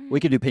 Right there. We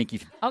can do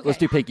pinky. Okay. Let's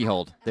do pinky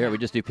hold. There, we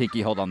just do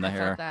pinky hold on the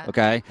hair. that.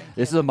 Okay?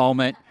 This is a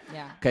moment.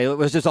 Yeah. Okay,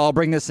 let's just all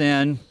bring this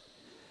in.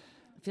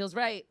 Feels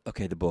right.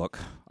 Okay, the book.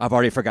 I've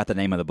already forgot the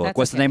name of the book. That's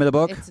What's okay. the name of the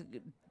book? It's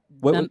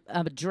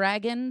What-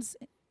 Dragons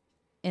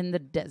in the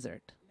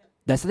Desert.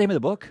 That's the name of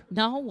the book?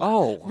 No.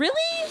 Oh.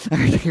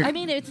 Really? I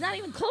mean, it's not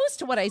even close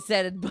to what I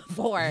said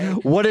before.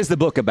 What is the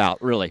book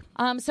about, really?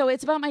 So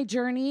it's about my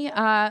journey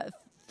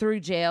through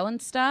jail and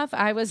stuff.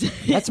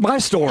 That's my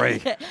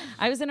story.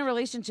 I was in a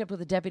relationship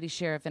with a deputy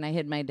sheriff, and I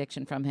hid my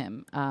addiction from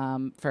him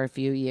for a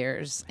few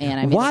years.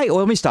 And Why? Well,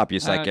 let me stop you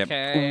a second.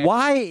 Okay.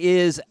 Why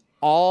is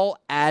all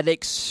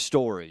addicts'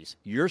 stories,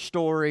 your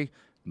story,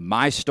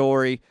 my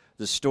story,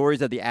 the stories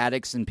of the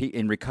addicts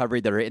in recovery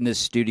that are in this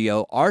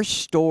studio, our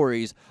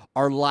stories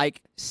are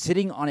like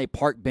sitting on a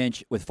park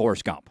bench with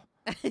Forrest Gump.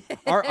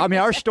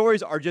 Our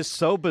stories are just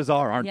so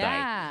bizarre, aren't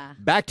Yeah.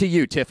 they? Back to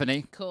you,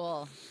 Tiffany.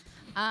 Cool.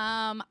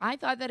 I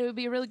thought that it would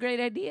be a really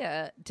great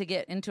idea to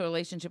get into a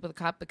relationship with a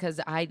cop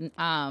because I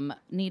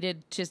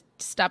needed to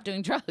stop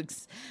doing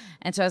drugs.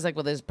 And so I was like,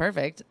 well, this is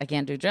perfect. I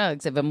can't do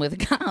drugs if I'm with a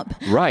cop.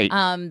 Right.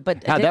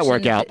 But How'd that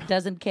work addiction out?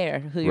 Doesn't care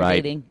who you're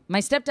Right. dating. My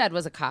stepdad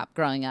was a cop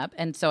growing up,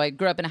 and so I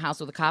grew up in a house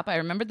with a cop. I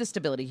remembered the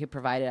stability he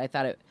provided. I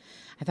thought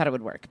it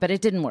would work, but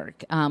it didn't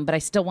work. But I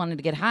still wanted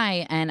to get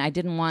high, and I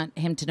didn't want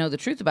him to know the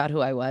truth about who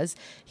I was.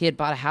 He had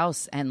bought a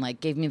house and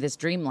gave me this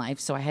dream life,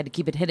 so I had to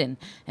keep it hidden.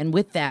 And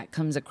with that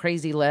comes a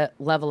crazy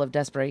level of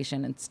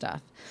desperation and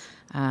stuff.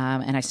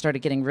 And I started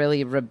getting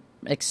really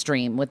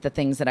extreme with the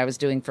things that I was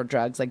doing for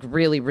drugs, like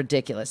really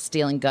ridiculous,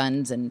 stealing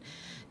guns and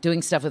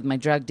doing stuff with my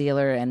drug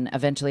dealer. And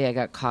eventually I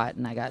got caught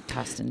and I got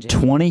tossed in jail.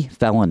 20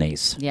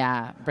 felonies.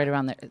 Yeah, right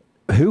around there.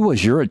 Who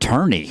was your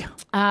attorney?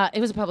 It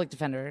was a public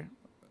defender.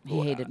 He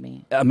hated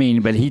me. I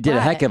mean, but he did a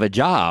heck of a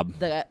job.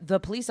 The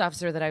police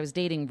officer that I was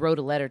dating wrote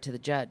a letter to the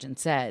judge and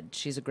said,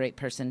 she's a great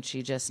person.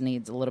 She just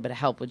needs a little bit of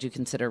help. Would you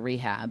consider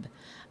rehab?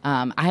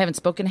 I haven't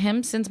spoken to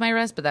him since my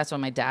arrest, but that's what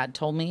my dad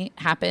told me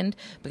happened,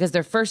 because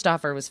their first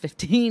offer was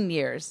 15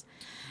 years.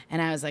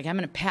 And I was like, I'm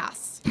going to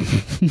pass.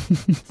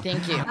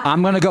 Thank you.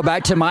 I'm going to go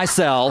back to my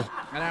cell.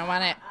 I don't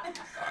want it.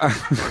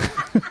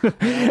 I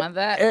don't want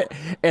that.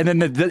 And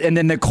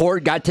then the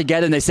court got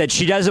together and they said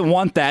she doesn't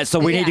want that, so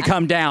we need to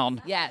come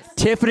down. Yes.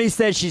 Tiffany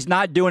said she's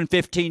not doing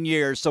 15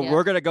 years, so Yeah.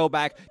 we're going to go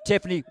back.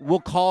 Tiffany, we'll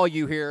call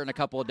you here in a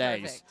couple of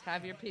days. Perfect.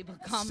 Have your people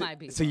call my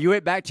people. So you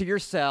went back to your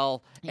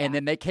cell, Yeah. and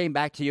then they came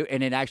back to you,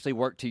 and it actually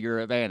worked to your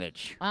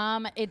advantage.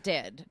 It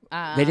did.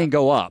 They didn't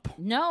go up.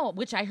 No,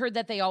 which I heard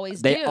that they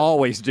always They do.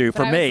 always do, But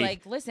for I me. was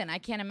like, listen, I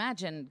can't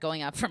imagine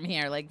going up from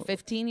here. Like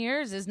 15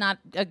 years is not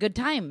a good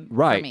time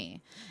Right. for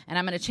me. And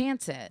I'm going to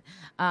chance it.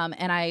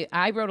 And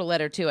I wrote a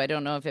letter too. I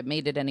don't know if it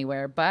made it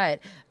anywhere, but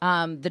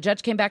the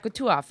judge came back with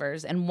 2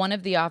 offers, and one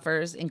of the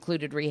offers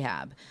included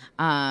rehab.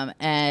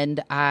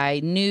 And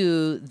I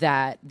knew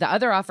that the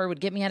other offer would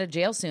get me out of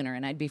jail sooner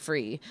and I'd be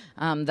free.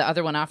 The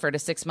other one offered a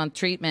 6-month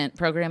treatment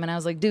program, and I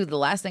was like, dude, the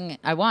last thing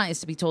I want is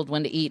to be told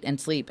when to eat and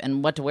sleep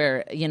and what to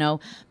wear, you know?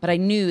 But I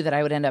knew that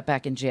I would end up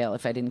back in jail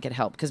if I didn't get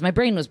help, because my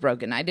brain was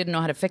broken. I didn't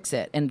know how to fix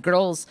it. And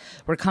girls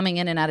were coming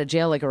in and out of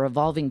jail like a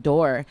revolving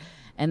door.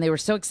 And they were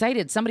so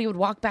excited. Somebody would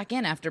walk back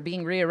in after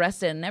being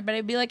rearrested, and everybody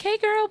would be like, hey,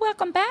 girl,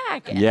 welcome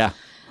back. And Yeah.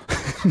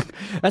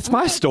 That's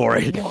my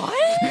story.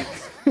 what?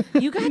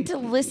 You got to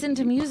listen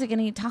to music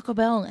and eat Taco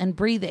Bell and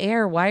breathe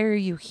air. Why are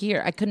you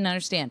here? I couldn't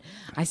understand.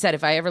 I said,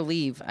 if I ever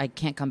leave, I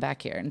can't come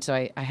back here. And so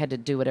I had to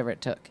do whatever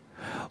it took.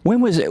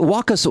 When was it?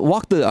 Walk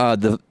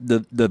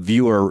the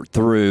viewer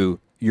through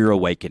your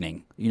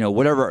awakening. You know,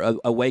 whatever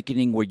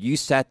awakening where you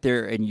sat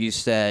there and you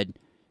said,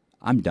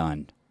 I'm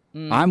done.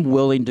 I'm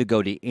willing to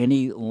go to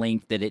any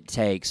length that it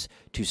takes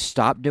to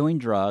stop doing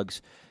drugs,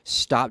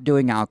 stop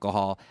doing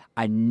alcohol.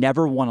 I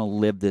never want to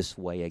live this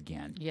way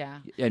again. Yeah.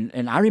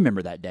 And I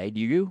remember that day. Do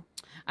you?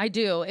 I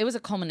do. It was a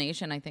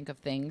culmination, I think, of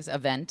things,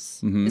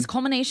 events. Is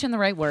culmination the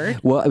right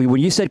word? Well, I mean,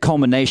 when you said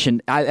culmination,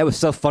 it was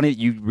so funny that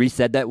you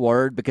re-said that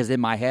word, because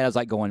in my head I was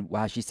like going,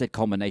 wow, she said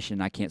culmination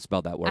and I can't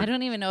spell that word. I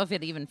don't even know if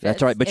it even fits.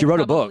 That's right, but It you wrote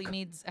a probably book.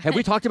 means- Have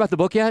we talked about the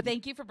book yet?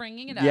 Thank you for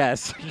bringing it up.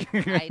 Yes.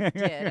 I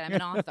did. I'm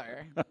an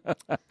author.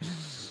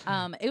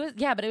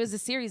 But it was a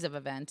series of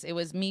events. It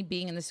was me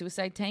being in the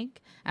suicide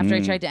tank after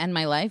I tried to end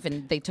my life,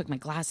 and they took my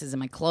glasses and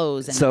my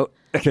clothes. And So,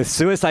 okay,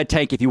 suicide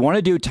tank, if you want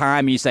to do time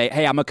and you say,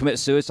 hey, I'm going to commit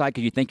suicide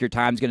because you think your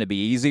time's going to be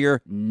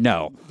easier,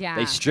 no. Yeah.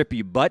 They strip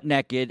you butt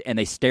naked and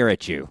they stare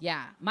at you.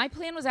 yeah, my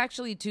plan was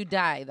actually to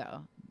die,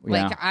 though.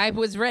 Yeah. Like, I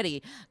was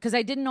ready because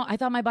I didn't know. I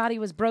thought my body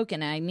was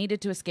broken and I needed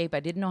to escape. I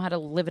didn't know how to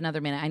live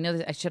another minute. I know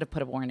that I should have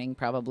put a warning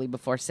probably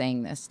before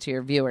saying this to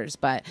your viewers,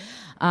 but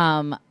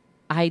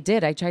I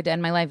did. I tried to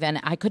end my life, and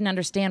I couldn't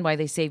understand why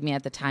they saved me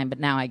at the time, but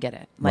now I get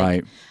it. Like,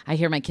 Right. I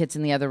hear my kids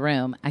in the other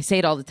room. I say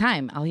it all the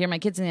time. I'll hear my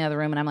kids in the other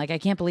room, and I'm like, I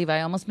can't believe I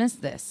almost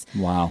missed this.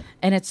 Wow.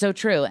 And it's so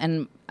true.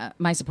 And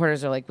my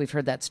supporters are like, we've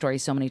heard that story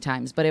so many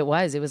times, but it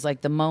was like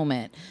the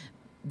moment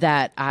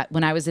that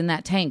when I was in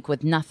that tank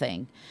with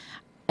nothing,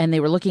 and they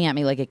were looking at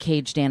me like a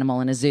caged animal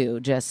in a zoo,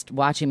 just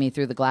watching me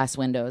through the glass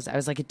windows. I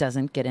was like, it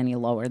doesn't get any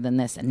lower than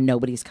this, and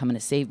nobody's coming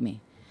to save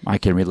me. I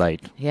can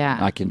relate. Yeah.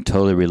 I can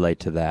totally relate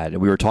to that.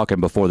 And we were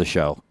talking before the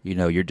show. You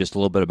know, you're just a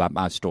little bit about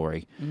my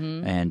story.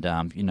 And,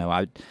 you know,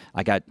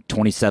 I got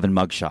 27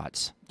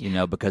 mugshots, you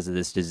know, because of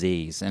this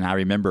disease. And I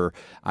remember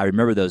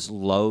those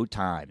low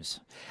times.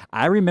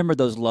 I remember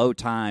those low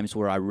times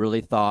where I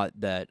really thought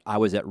that I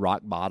was at rock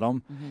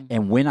bottom.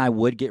 And when I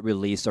would get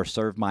released or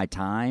serve my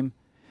time,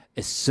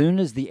 as soon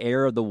as the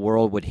air of the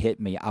world would hit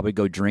me, I would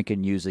go drink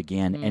and use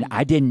again. And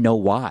I didn't know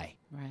why.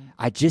 Right.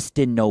 I just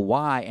didn't know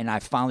why, and I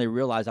finally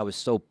realized I was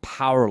so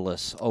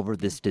powerless over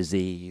this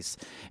disease,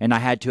 and I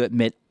had to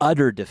admit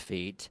utter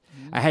defeat.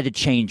 I had to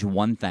change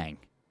one thing,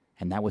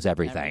 and that was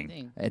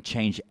everything. It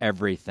changed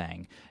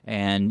everything.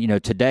 And, you know,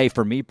 today,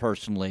 for me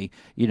personally,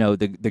 you know,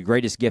 the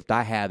greatest gift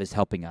I have is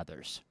helping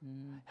others.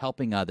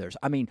 Helping others.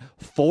 I mean,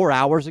 4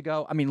 hours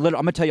ago, I'm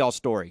going to tell you all a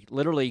story.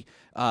 Literally,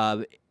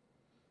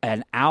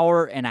 an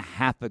hour and a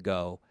half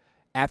ago,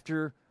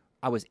 after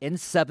I was in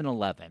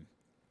 7-Eleven,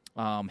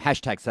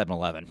 hashtag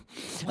 7-Eleven.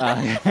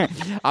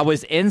 I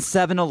was in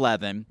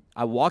 7-Eleven.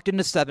 I walked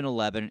into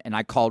 7-Eleven and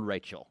I called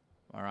Rachel.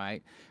 All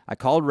right. I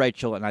called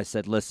Rachel and I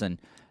said, listen,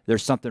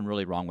 there's something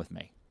really wrong with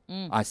me.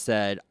 I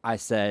said,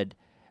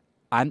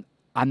 I'm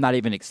not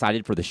even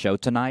excited for the show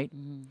tonight.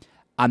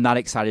 I'm not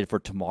excited for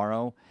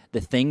tomorrow.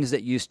 The things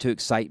that used to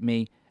excite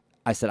me,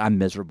 I said, I'm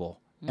miserable.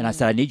 And I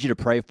said, I need you to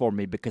pray for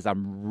me because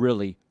I'm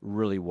really,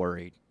 really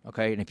worried.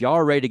 Okay. And if y'all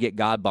are ready to get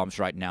God bumps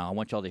right now, I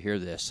want y'all to hear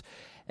this.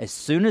 As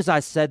soon as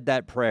I said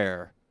that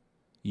prayer,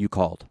 you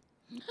called.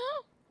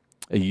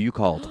 You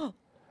called.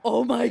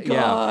 Oh my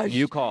gosh. Yeah,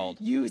 you called.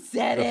 You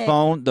said The it.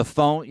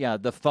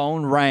 the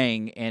phone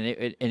rang, and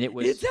it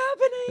was. It's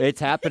happening. It's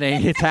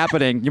happening. It's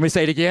happening. You want me to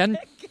say it again?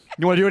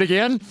 You want to do it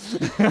again?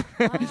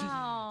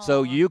 Wow.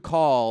 So you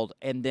called,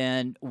 and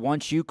then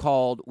once you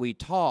called, we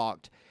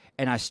talked,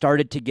 and I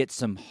started to get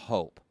some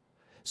hope.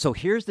 So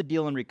here's the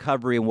deal in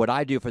recovery and what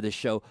I do for this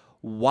show.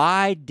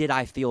 Why did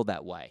I feel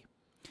that way?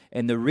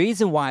 And the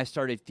reason why I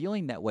started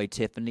feeling that way,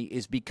 Tiffany,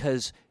 is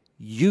because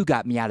you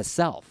got me out of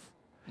self.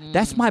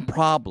 That's my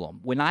problem.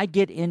 When I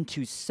get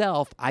into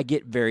self, I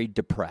get very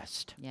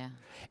depressed. Yeah.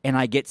 And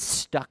I get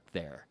stuck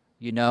there,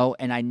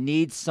 and I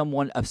need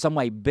someone of some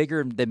way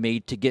bigger than me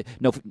to get,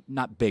 no,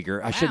 not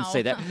bigger. I shouldn't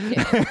say that.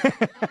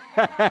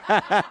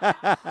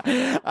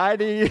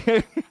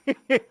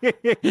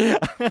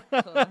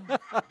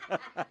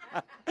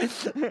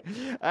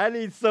 I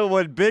need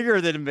someone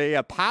bigger than me,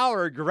 a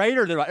power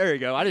greater than there you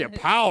go. I need a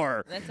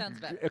power. That sounds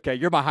better. Okay,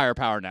 you're my higher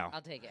power now.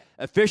 I'll take it.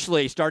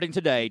 Officially, starting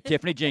today,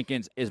 Tiffany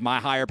Jenkins is my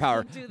higher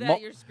power. Don't do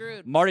that, you're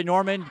screwed. Marty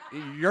Norman,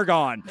 you're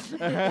gone.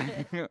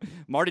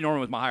 Marty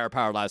Norman was my higher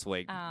power last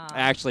week.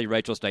 Actually,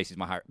 Rachel Stacey's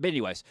my higher. But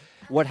anyways,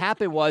 what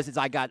happened was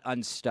I got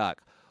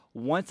unstuck.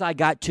 Once I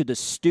got to the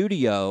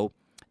studio,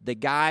 the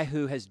guy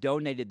who has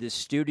donated this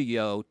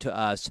studio to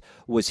us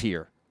was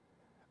here.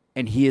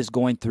 And he is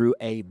going through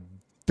a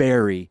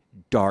very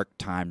dark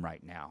time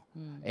right now.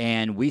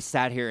 And we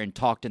sat here and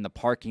talked in the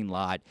parking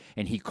lot,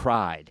 and he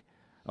cried,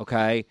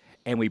 okay?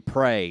 And we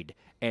prayed.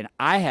 And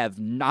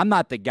I'm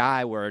not the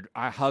guy where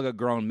I hug a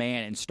grown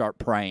man and start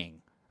praying.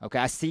 Okay,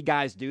 I see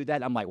guys do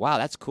that. I'm like, wow,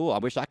 that's cool. I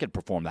wish I could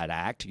perform that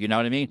act. You know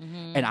what I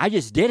mean? And I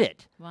just did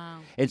it. Wow.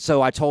 And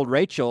so I told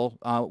Rachel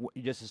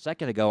just a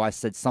second ago, I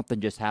said something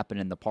just happened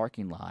in the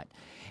parking lot.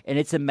 And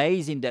it's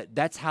amazing that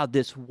that's how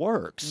this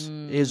works,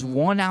 is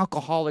one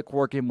alcoholic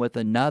working with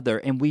another.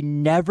 And we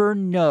never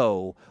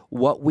know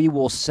what we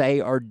will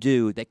say or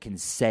do that can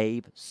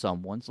save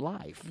someone's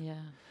life. Yeah.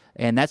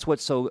 And that's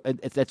what's so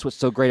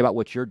great about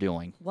what you're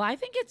doing. Well, I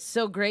think it's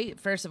so great,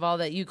 first of all,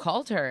 that you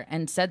called her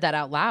and said that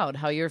out loud,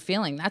 how you're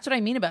feeling. That's what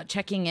I mean about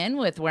checking in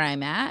with where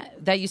I'm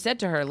at, that you said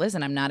to her,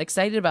 listen, I'm not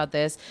excited about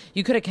this.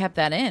 You could have kept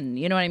that in.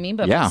 You know what I mean?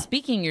 But by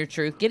speaking your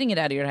truth, getting it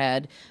out of your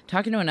head,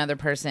 talking to another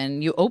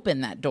person, you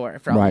open that door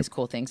for all these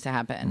cool things to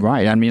happen.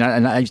 Right. I mean,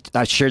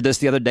 I shared this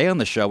the other day on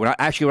the show. When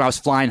I was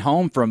flying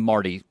home from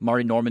Marty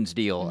Norman's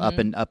deal up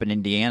in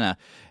Indiana,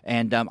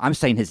 and I'm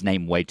saying his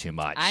name way too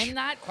much. I'm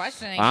not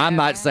questioning. I'm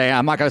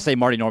not going to say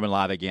Marty Norman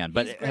live again,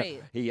 but he's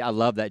great. I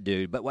love that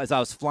dude. But as I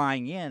was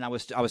flying in, I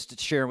was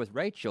sharing with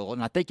Rachel,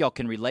 and I think y'all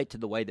can relate to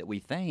the way that we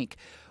think.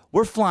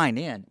 We're flying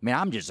in. Man,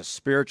 I'm just a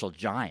spiritual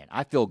giant.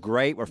 I feel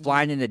great. We're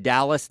flying into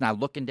Dallas, and I'm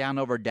looking down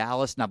over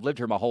Dallas, and I've lived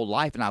here my whole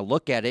life, and I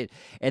look at it,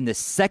 and the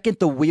second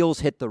the wheels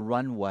hit the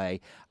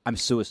runway, I'm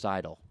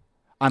suicidal.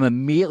 I'm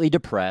immediately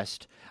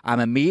depressed. I'm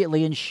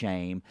immediately in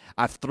shame.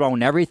 I've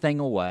thrown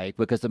everything away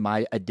because of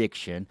my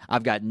addiction.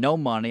 I've got no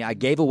money. I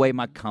gave away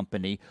my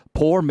company.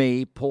 Poor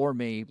me, poor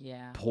me,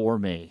 poor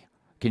me.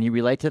 Can you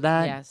relate to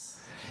that? Yes.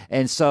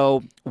 And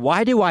so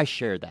why do I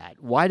share that?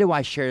 Why do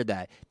I share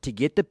that? To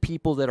get the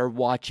people that are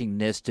watching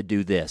this to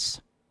do this,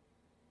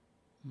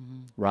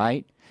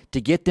 right? To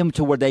get them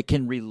to where they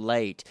can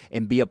relate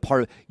and be a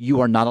part of,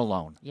 you are not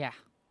alone. Yeah.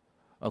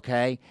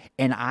 Okay?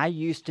 And I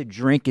used to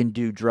drink and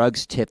do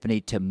drugs, Tiffany,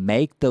 to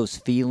make those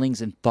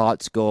feelings and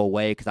thoughts go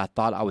away because I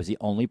thought I was the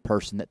only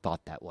person that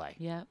thought that way.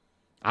 Yeah.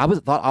 I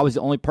thought I was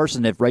the only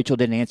person, if Rachel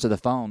didn't answer the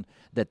phone,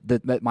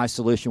 that my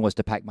solution was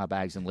to pack my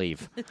bags and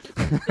leave.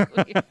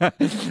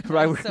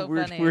 Right? So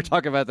we were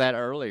talking about that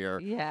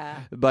earlier. Yeah.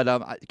 But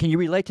can you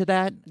relate to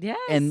that? Yes.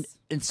 And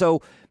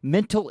so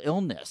mental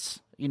illness,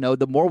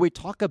 the more we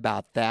talk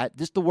about that,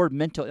 just the word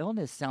mental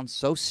illness sounds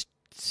so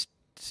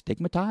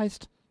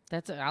stigmatized.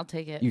 I'll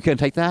take it. You can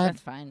take that?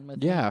 That's fine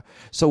with me. Yeah.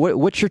 So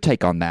what's your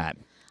take on that?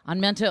 On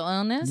mental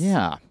illness?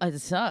 Yeah. It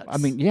sucks. I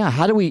mean, yeah,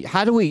 how do we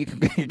That's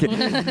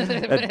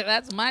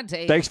my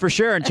take. Thanks for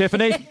sharing,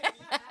 Tiffany.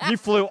 You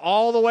flew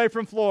all the way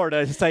from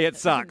Florida to say it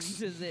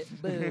sucks.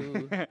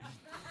 Boo.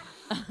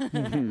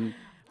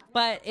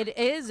 But it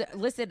is,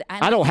 listen.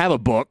 I don't have a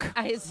book.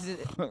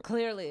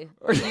 Clearly.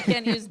 You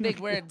can't use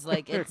big words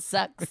like it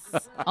sucks.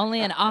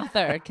 Only an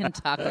author can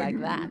talk like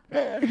that.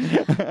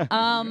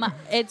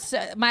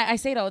 I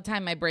say it all the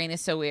time, my brain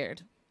is so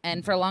weird.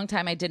 And for a long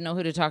time, I didn't know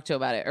who to talk to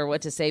about it or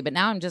what to say. But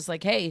now I'm just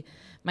like, hey,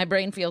 my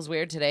brain feels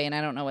weird today and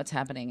I don't know what's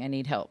happening. I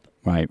need help.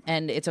 Right.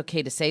 And it's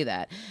okay to say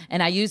that.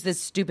 And I use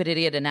this stupid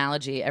idiot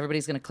analogy.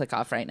 Everybody's going to click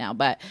off right now.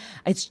 But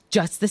it's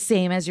just the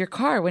same as your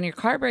car. When your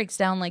car breaks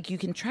down, like you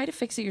can try to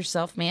fix it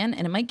yourself, man.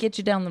 And it might get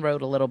you down the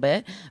road a little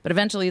bit. But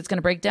eventually it's going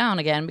to break down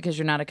again because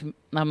you're not a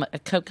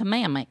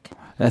commamic.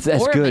 That's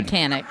or good. a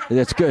mechanic.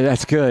 That's good.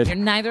 That's good. You're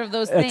neither of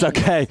those things. It's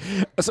okay.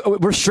 So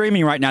we're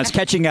streaming right now. It's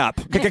catching up.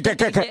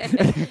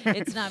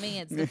 It's not me.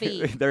 It's the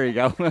feed. There you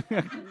go.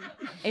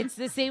 It's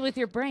the same with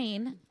your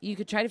brain. You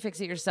could try to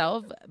fix it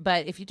yourself,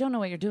 but if you don't know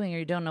what you're doing or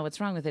you don't know what's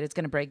wrong with it, it's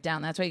going to break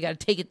down. That's why you got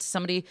to take it to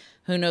somebody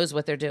who knows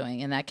what they're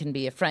doing, and that can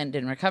be a friend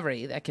in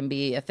recovery. That can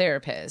be a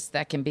therapist.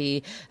 That can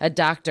be a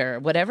doctor.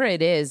 Whatever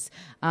it is,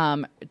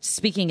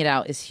 speaking it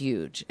out is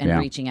huge, and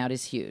reaching out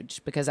is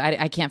huge, because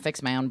I can't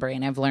fix my own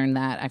brain. I've learned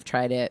that. I've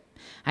tried it.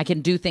 I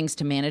can do things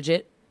to manage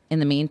it in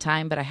the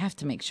meantime, but I have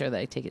to make sure that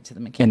I take it to the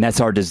mechanic. And that's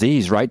our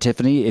disease, right,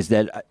 Tiffany? Is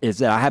that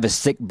I have a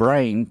sick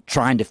brain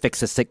trying to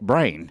fix a sick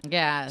brain.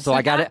 Yeah. So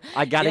I got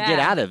to get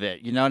out of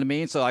it. You know what I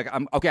mean? So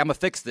I'm gonna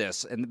fix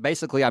this, and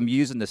basically I'm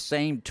using the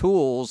same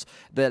tools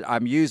that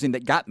I'm using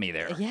that got me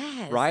there.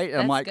 Yes. Right. And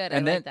that's I'm like, good. and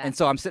I then like that. and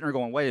so I'm sitting there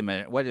going, wait a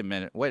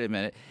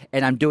minute,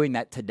 and I'm doing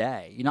that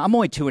today. You know, I'm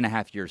only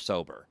 2.5 years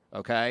sober.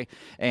 Okay,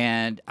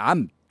 and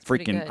I'm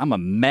a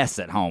mess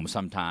at home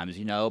sometimes,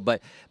 you know,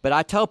 but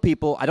I tell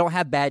people I don't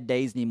have bad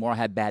days anymore. I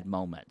have bad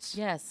moments.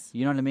 Yes.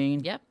 You know what I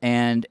mean? Yep.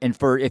 And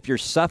if you're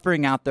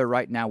suffering out there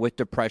right now with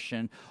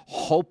depression,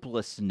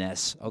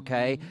 hopelessness,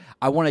 okay,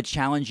 I want to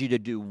challenge you to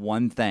do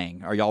one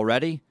thing. Are y'all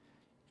ready?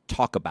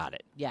 Talk about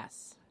it.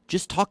 Yes.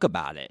 Just talk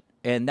about it.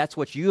 And that's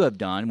what you have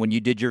done when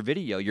you did your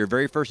video, your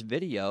very first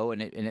video,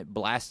 and it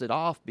blasted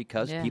off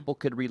because people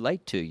could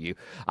relate to you.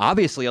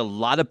 Obviously, a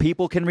lot of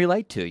people can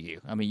relate to you.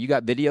 I mean, you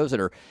got videos that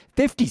are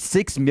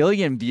 56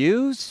 million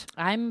views.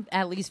 I'm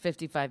at least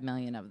 55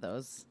 million of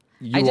those.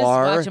 You I just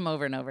are? watch them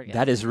over and over again.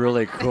 That is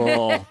really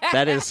cool.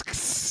 That is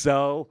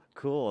so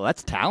cool.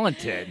 That's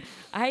talented.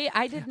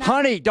 I did not.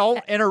 Honey,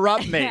 don't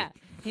interrupt me. Yeah.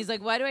 He's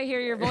like, why do I hear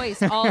your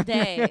voice all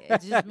day?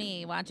 It's just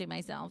me watching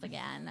myself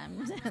again. I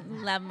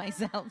love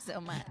myself so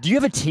much. Do you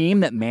have a team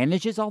that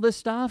manages all this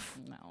stuff?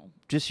 No.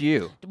 Just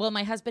you? Well,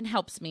 my husband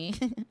helps me.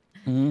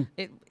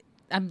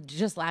 I'm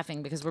just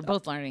laughing because we're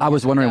both learning. I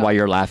was wondering why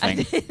you're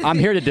laughing. I'm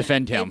here to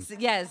defend him.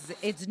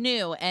 It's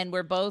new, and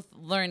we're both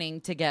learning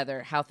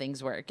together how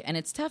things work. And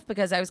it's tough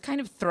because I was kind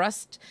of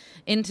thrust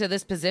into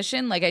this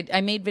position. Like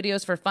I made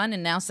videos for fun,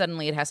 and now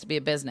suddenly it has to be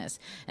a business.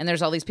 And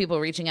there's all these people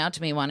reaching out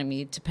to me wanting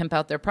me to pimp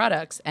out their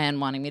products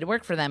and wanting me to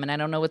work for them. And I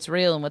don't know what's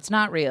real and what's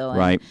not real.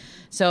 Right. And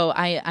so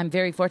I'm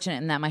very fortunate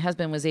in that my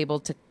husband was able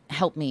to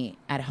help me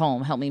at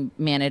home, help me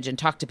manage and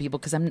talk to people,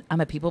 because I'm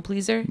a people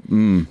pleaser.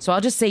 So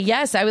I'll just say,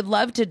 yes, I would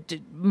love to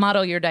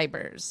model your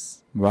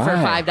diapers for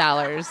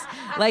 $5.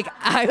 Like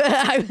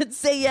I would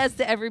say yes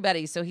to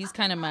everybody. So he's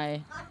kind of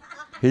my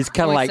He's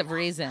kind of voice like, of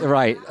reason.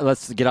 Right,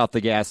 let's get off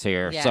the gas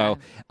here. Yeah. So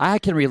I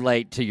can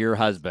relate to your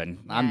husband.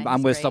 Yeah,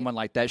 I'm with great. someone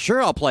like that.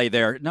 Sure, I'll play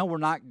there. No, we're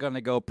not going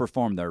to go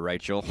perform there,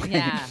 Rachel.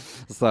 Yeah.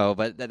 So,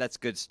 but that's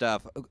good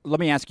stuff.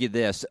 Let me ask you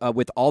this.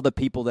 With all the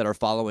people that are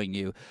following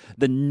you,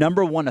 the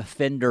number one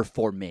offender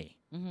for me,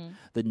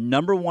 the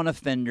number one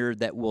offender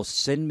that will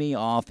send me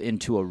off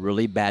into a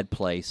really bad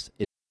place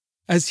is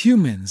As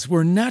humans,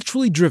 we're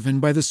naturally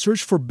driven by the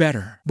search for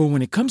better. But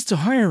when it comes to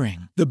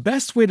hiring, the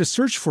best way to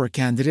search for a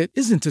candidate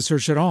isn't to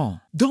search at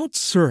all. Don't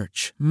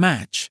search,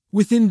 match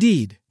with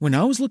Indeed. When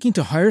I was looking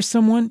to hire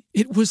someone,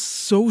 it was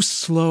so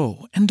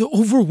slow and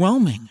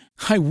overwhelming.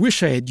 I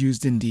wish I had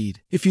used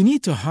Indeed. If you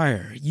need to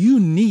hire, you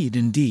need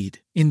Indeed.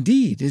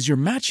 Indeed is your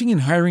matching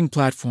and hiring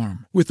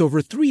platform with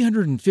over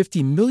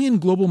 350 million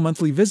global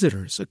monthly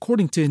visitors,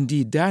 according to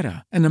Indeed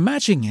data, and a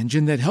matching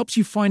engine that helps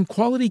you find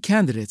quality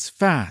candidates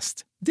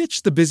fast.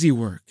 Ditch the busy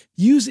work.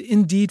 Use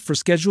Indeed for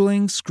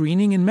scheduling,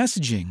 screening, and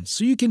messaging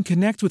so you can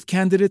connect with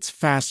candidates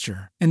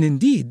faster. And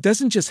Indeed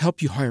doesn't just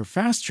help you hire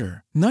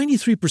faster.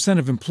 93%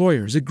 of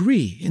employers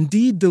agree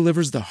Indeed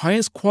delivers the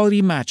highest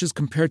quality matches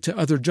compared to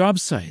other job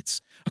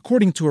sites,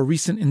 according to a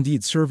recent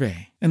Indeed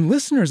survey. And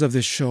listeners of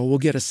this show will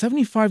get a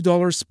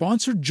 $75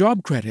 sponsored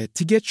job credit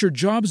to get your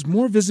jobs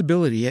more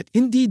visibility at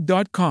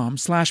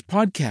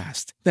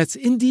Indeed.com/podcast. That's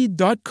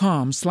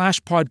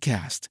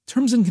Indeed.com/podcast.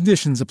 Terms and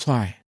conditions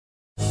apply.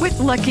 With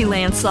Lucky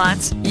Land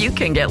Slots, you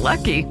can get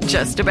lucky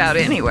just about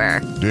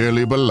anywhere.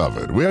 Dearly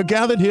beloved, we are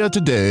gathered here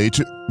today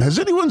to... Has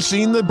anyone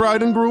seen the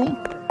bride and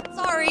groom?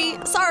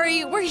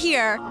 Sorry, we're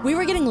here. We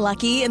were getting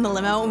lucky in the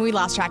limo and we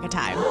lost track of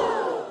time.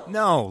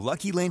 No,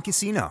 Lucky Land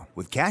Casino,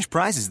 with cash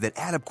prizes that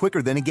add up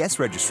quicker than a guest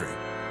registry.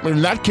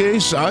 In that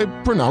case, I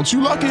pronounce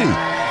you lucky.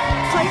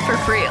 Play for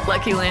free at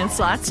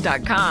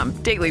LuckyLandSlots.com.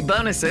 Daily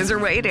bonuses are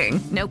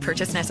waiting. No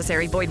purchase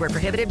necessary. Void where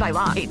prohibited by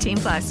law.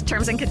 18+.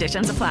 Terms and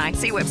conditions apply.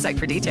 See website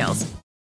for details.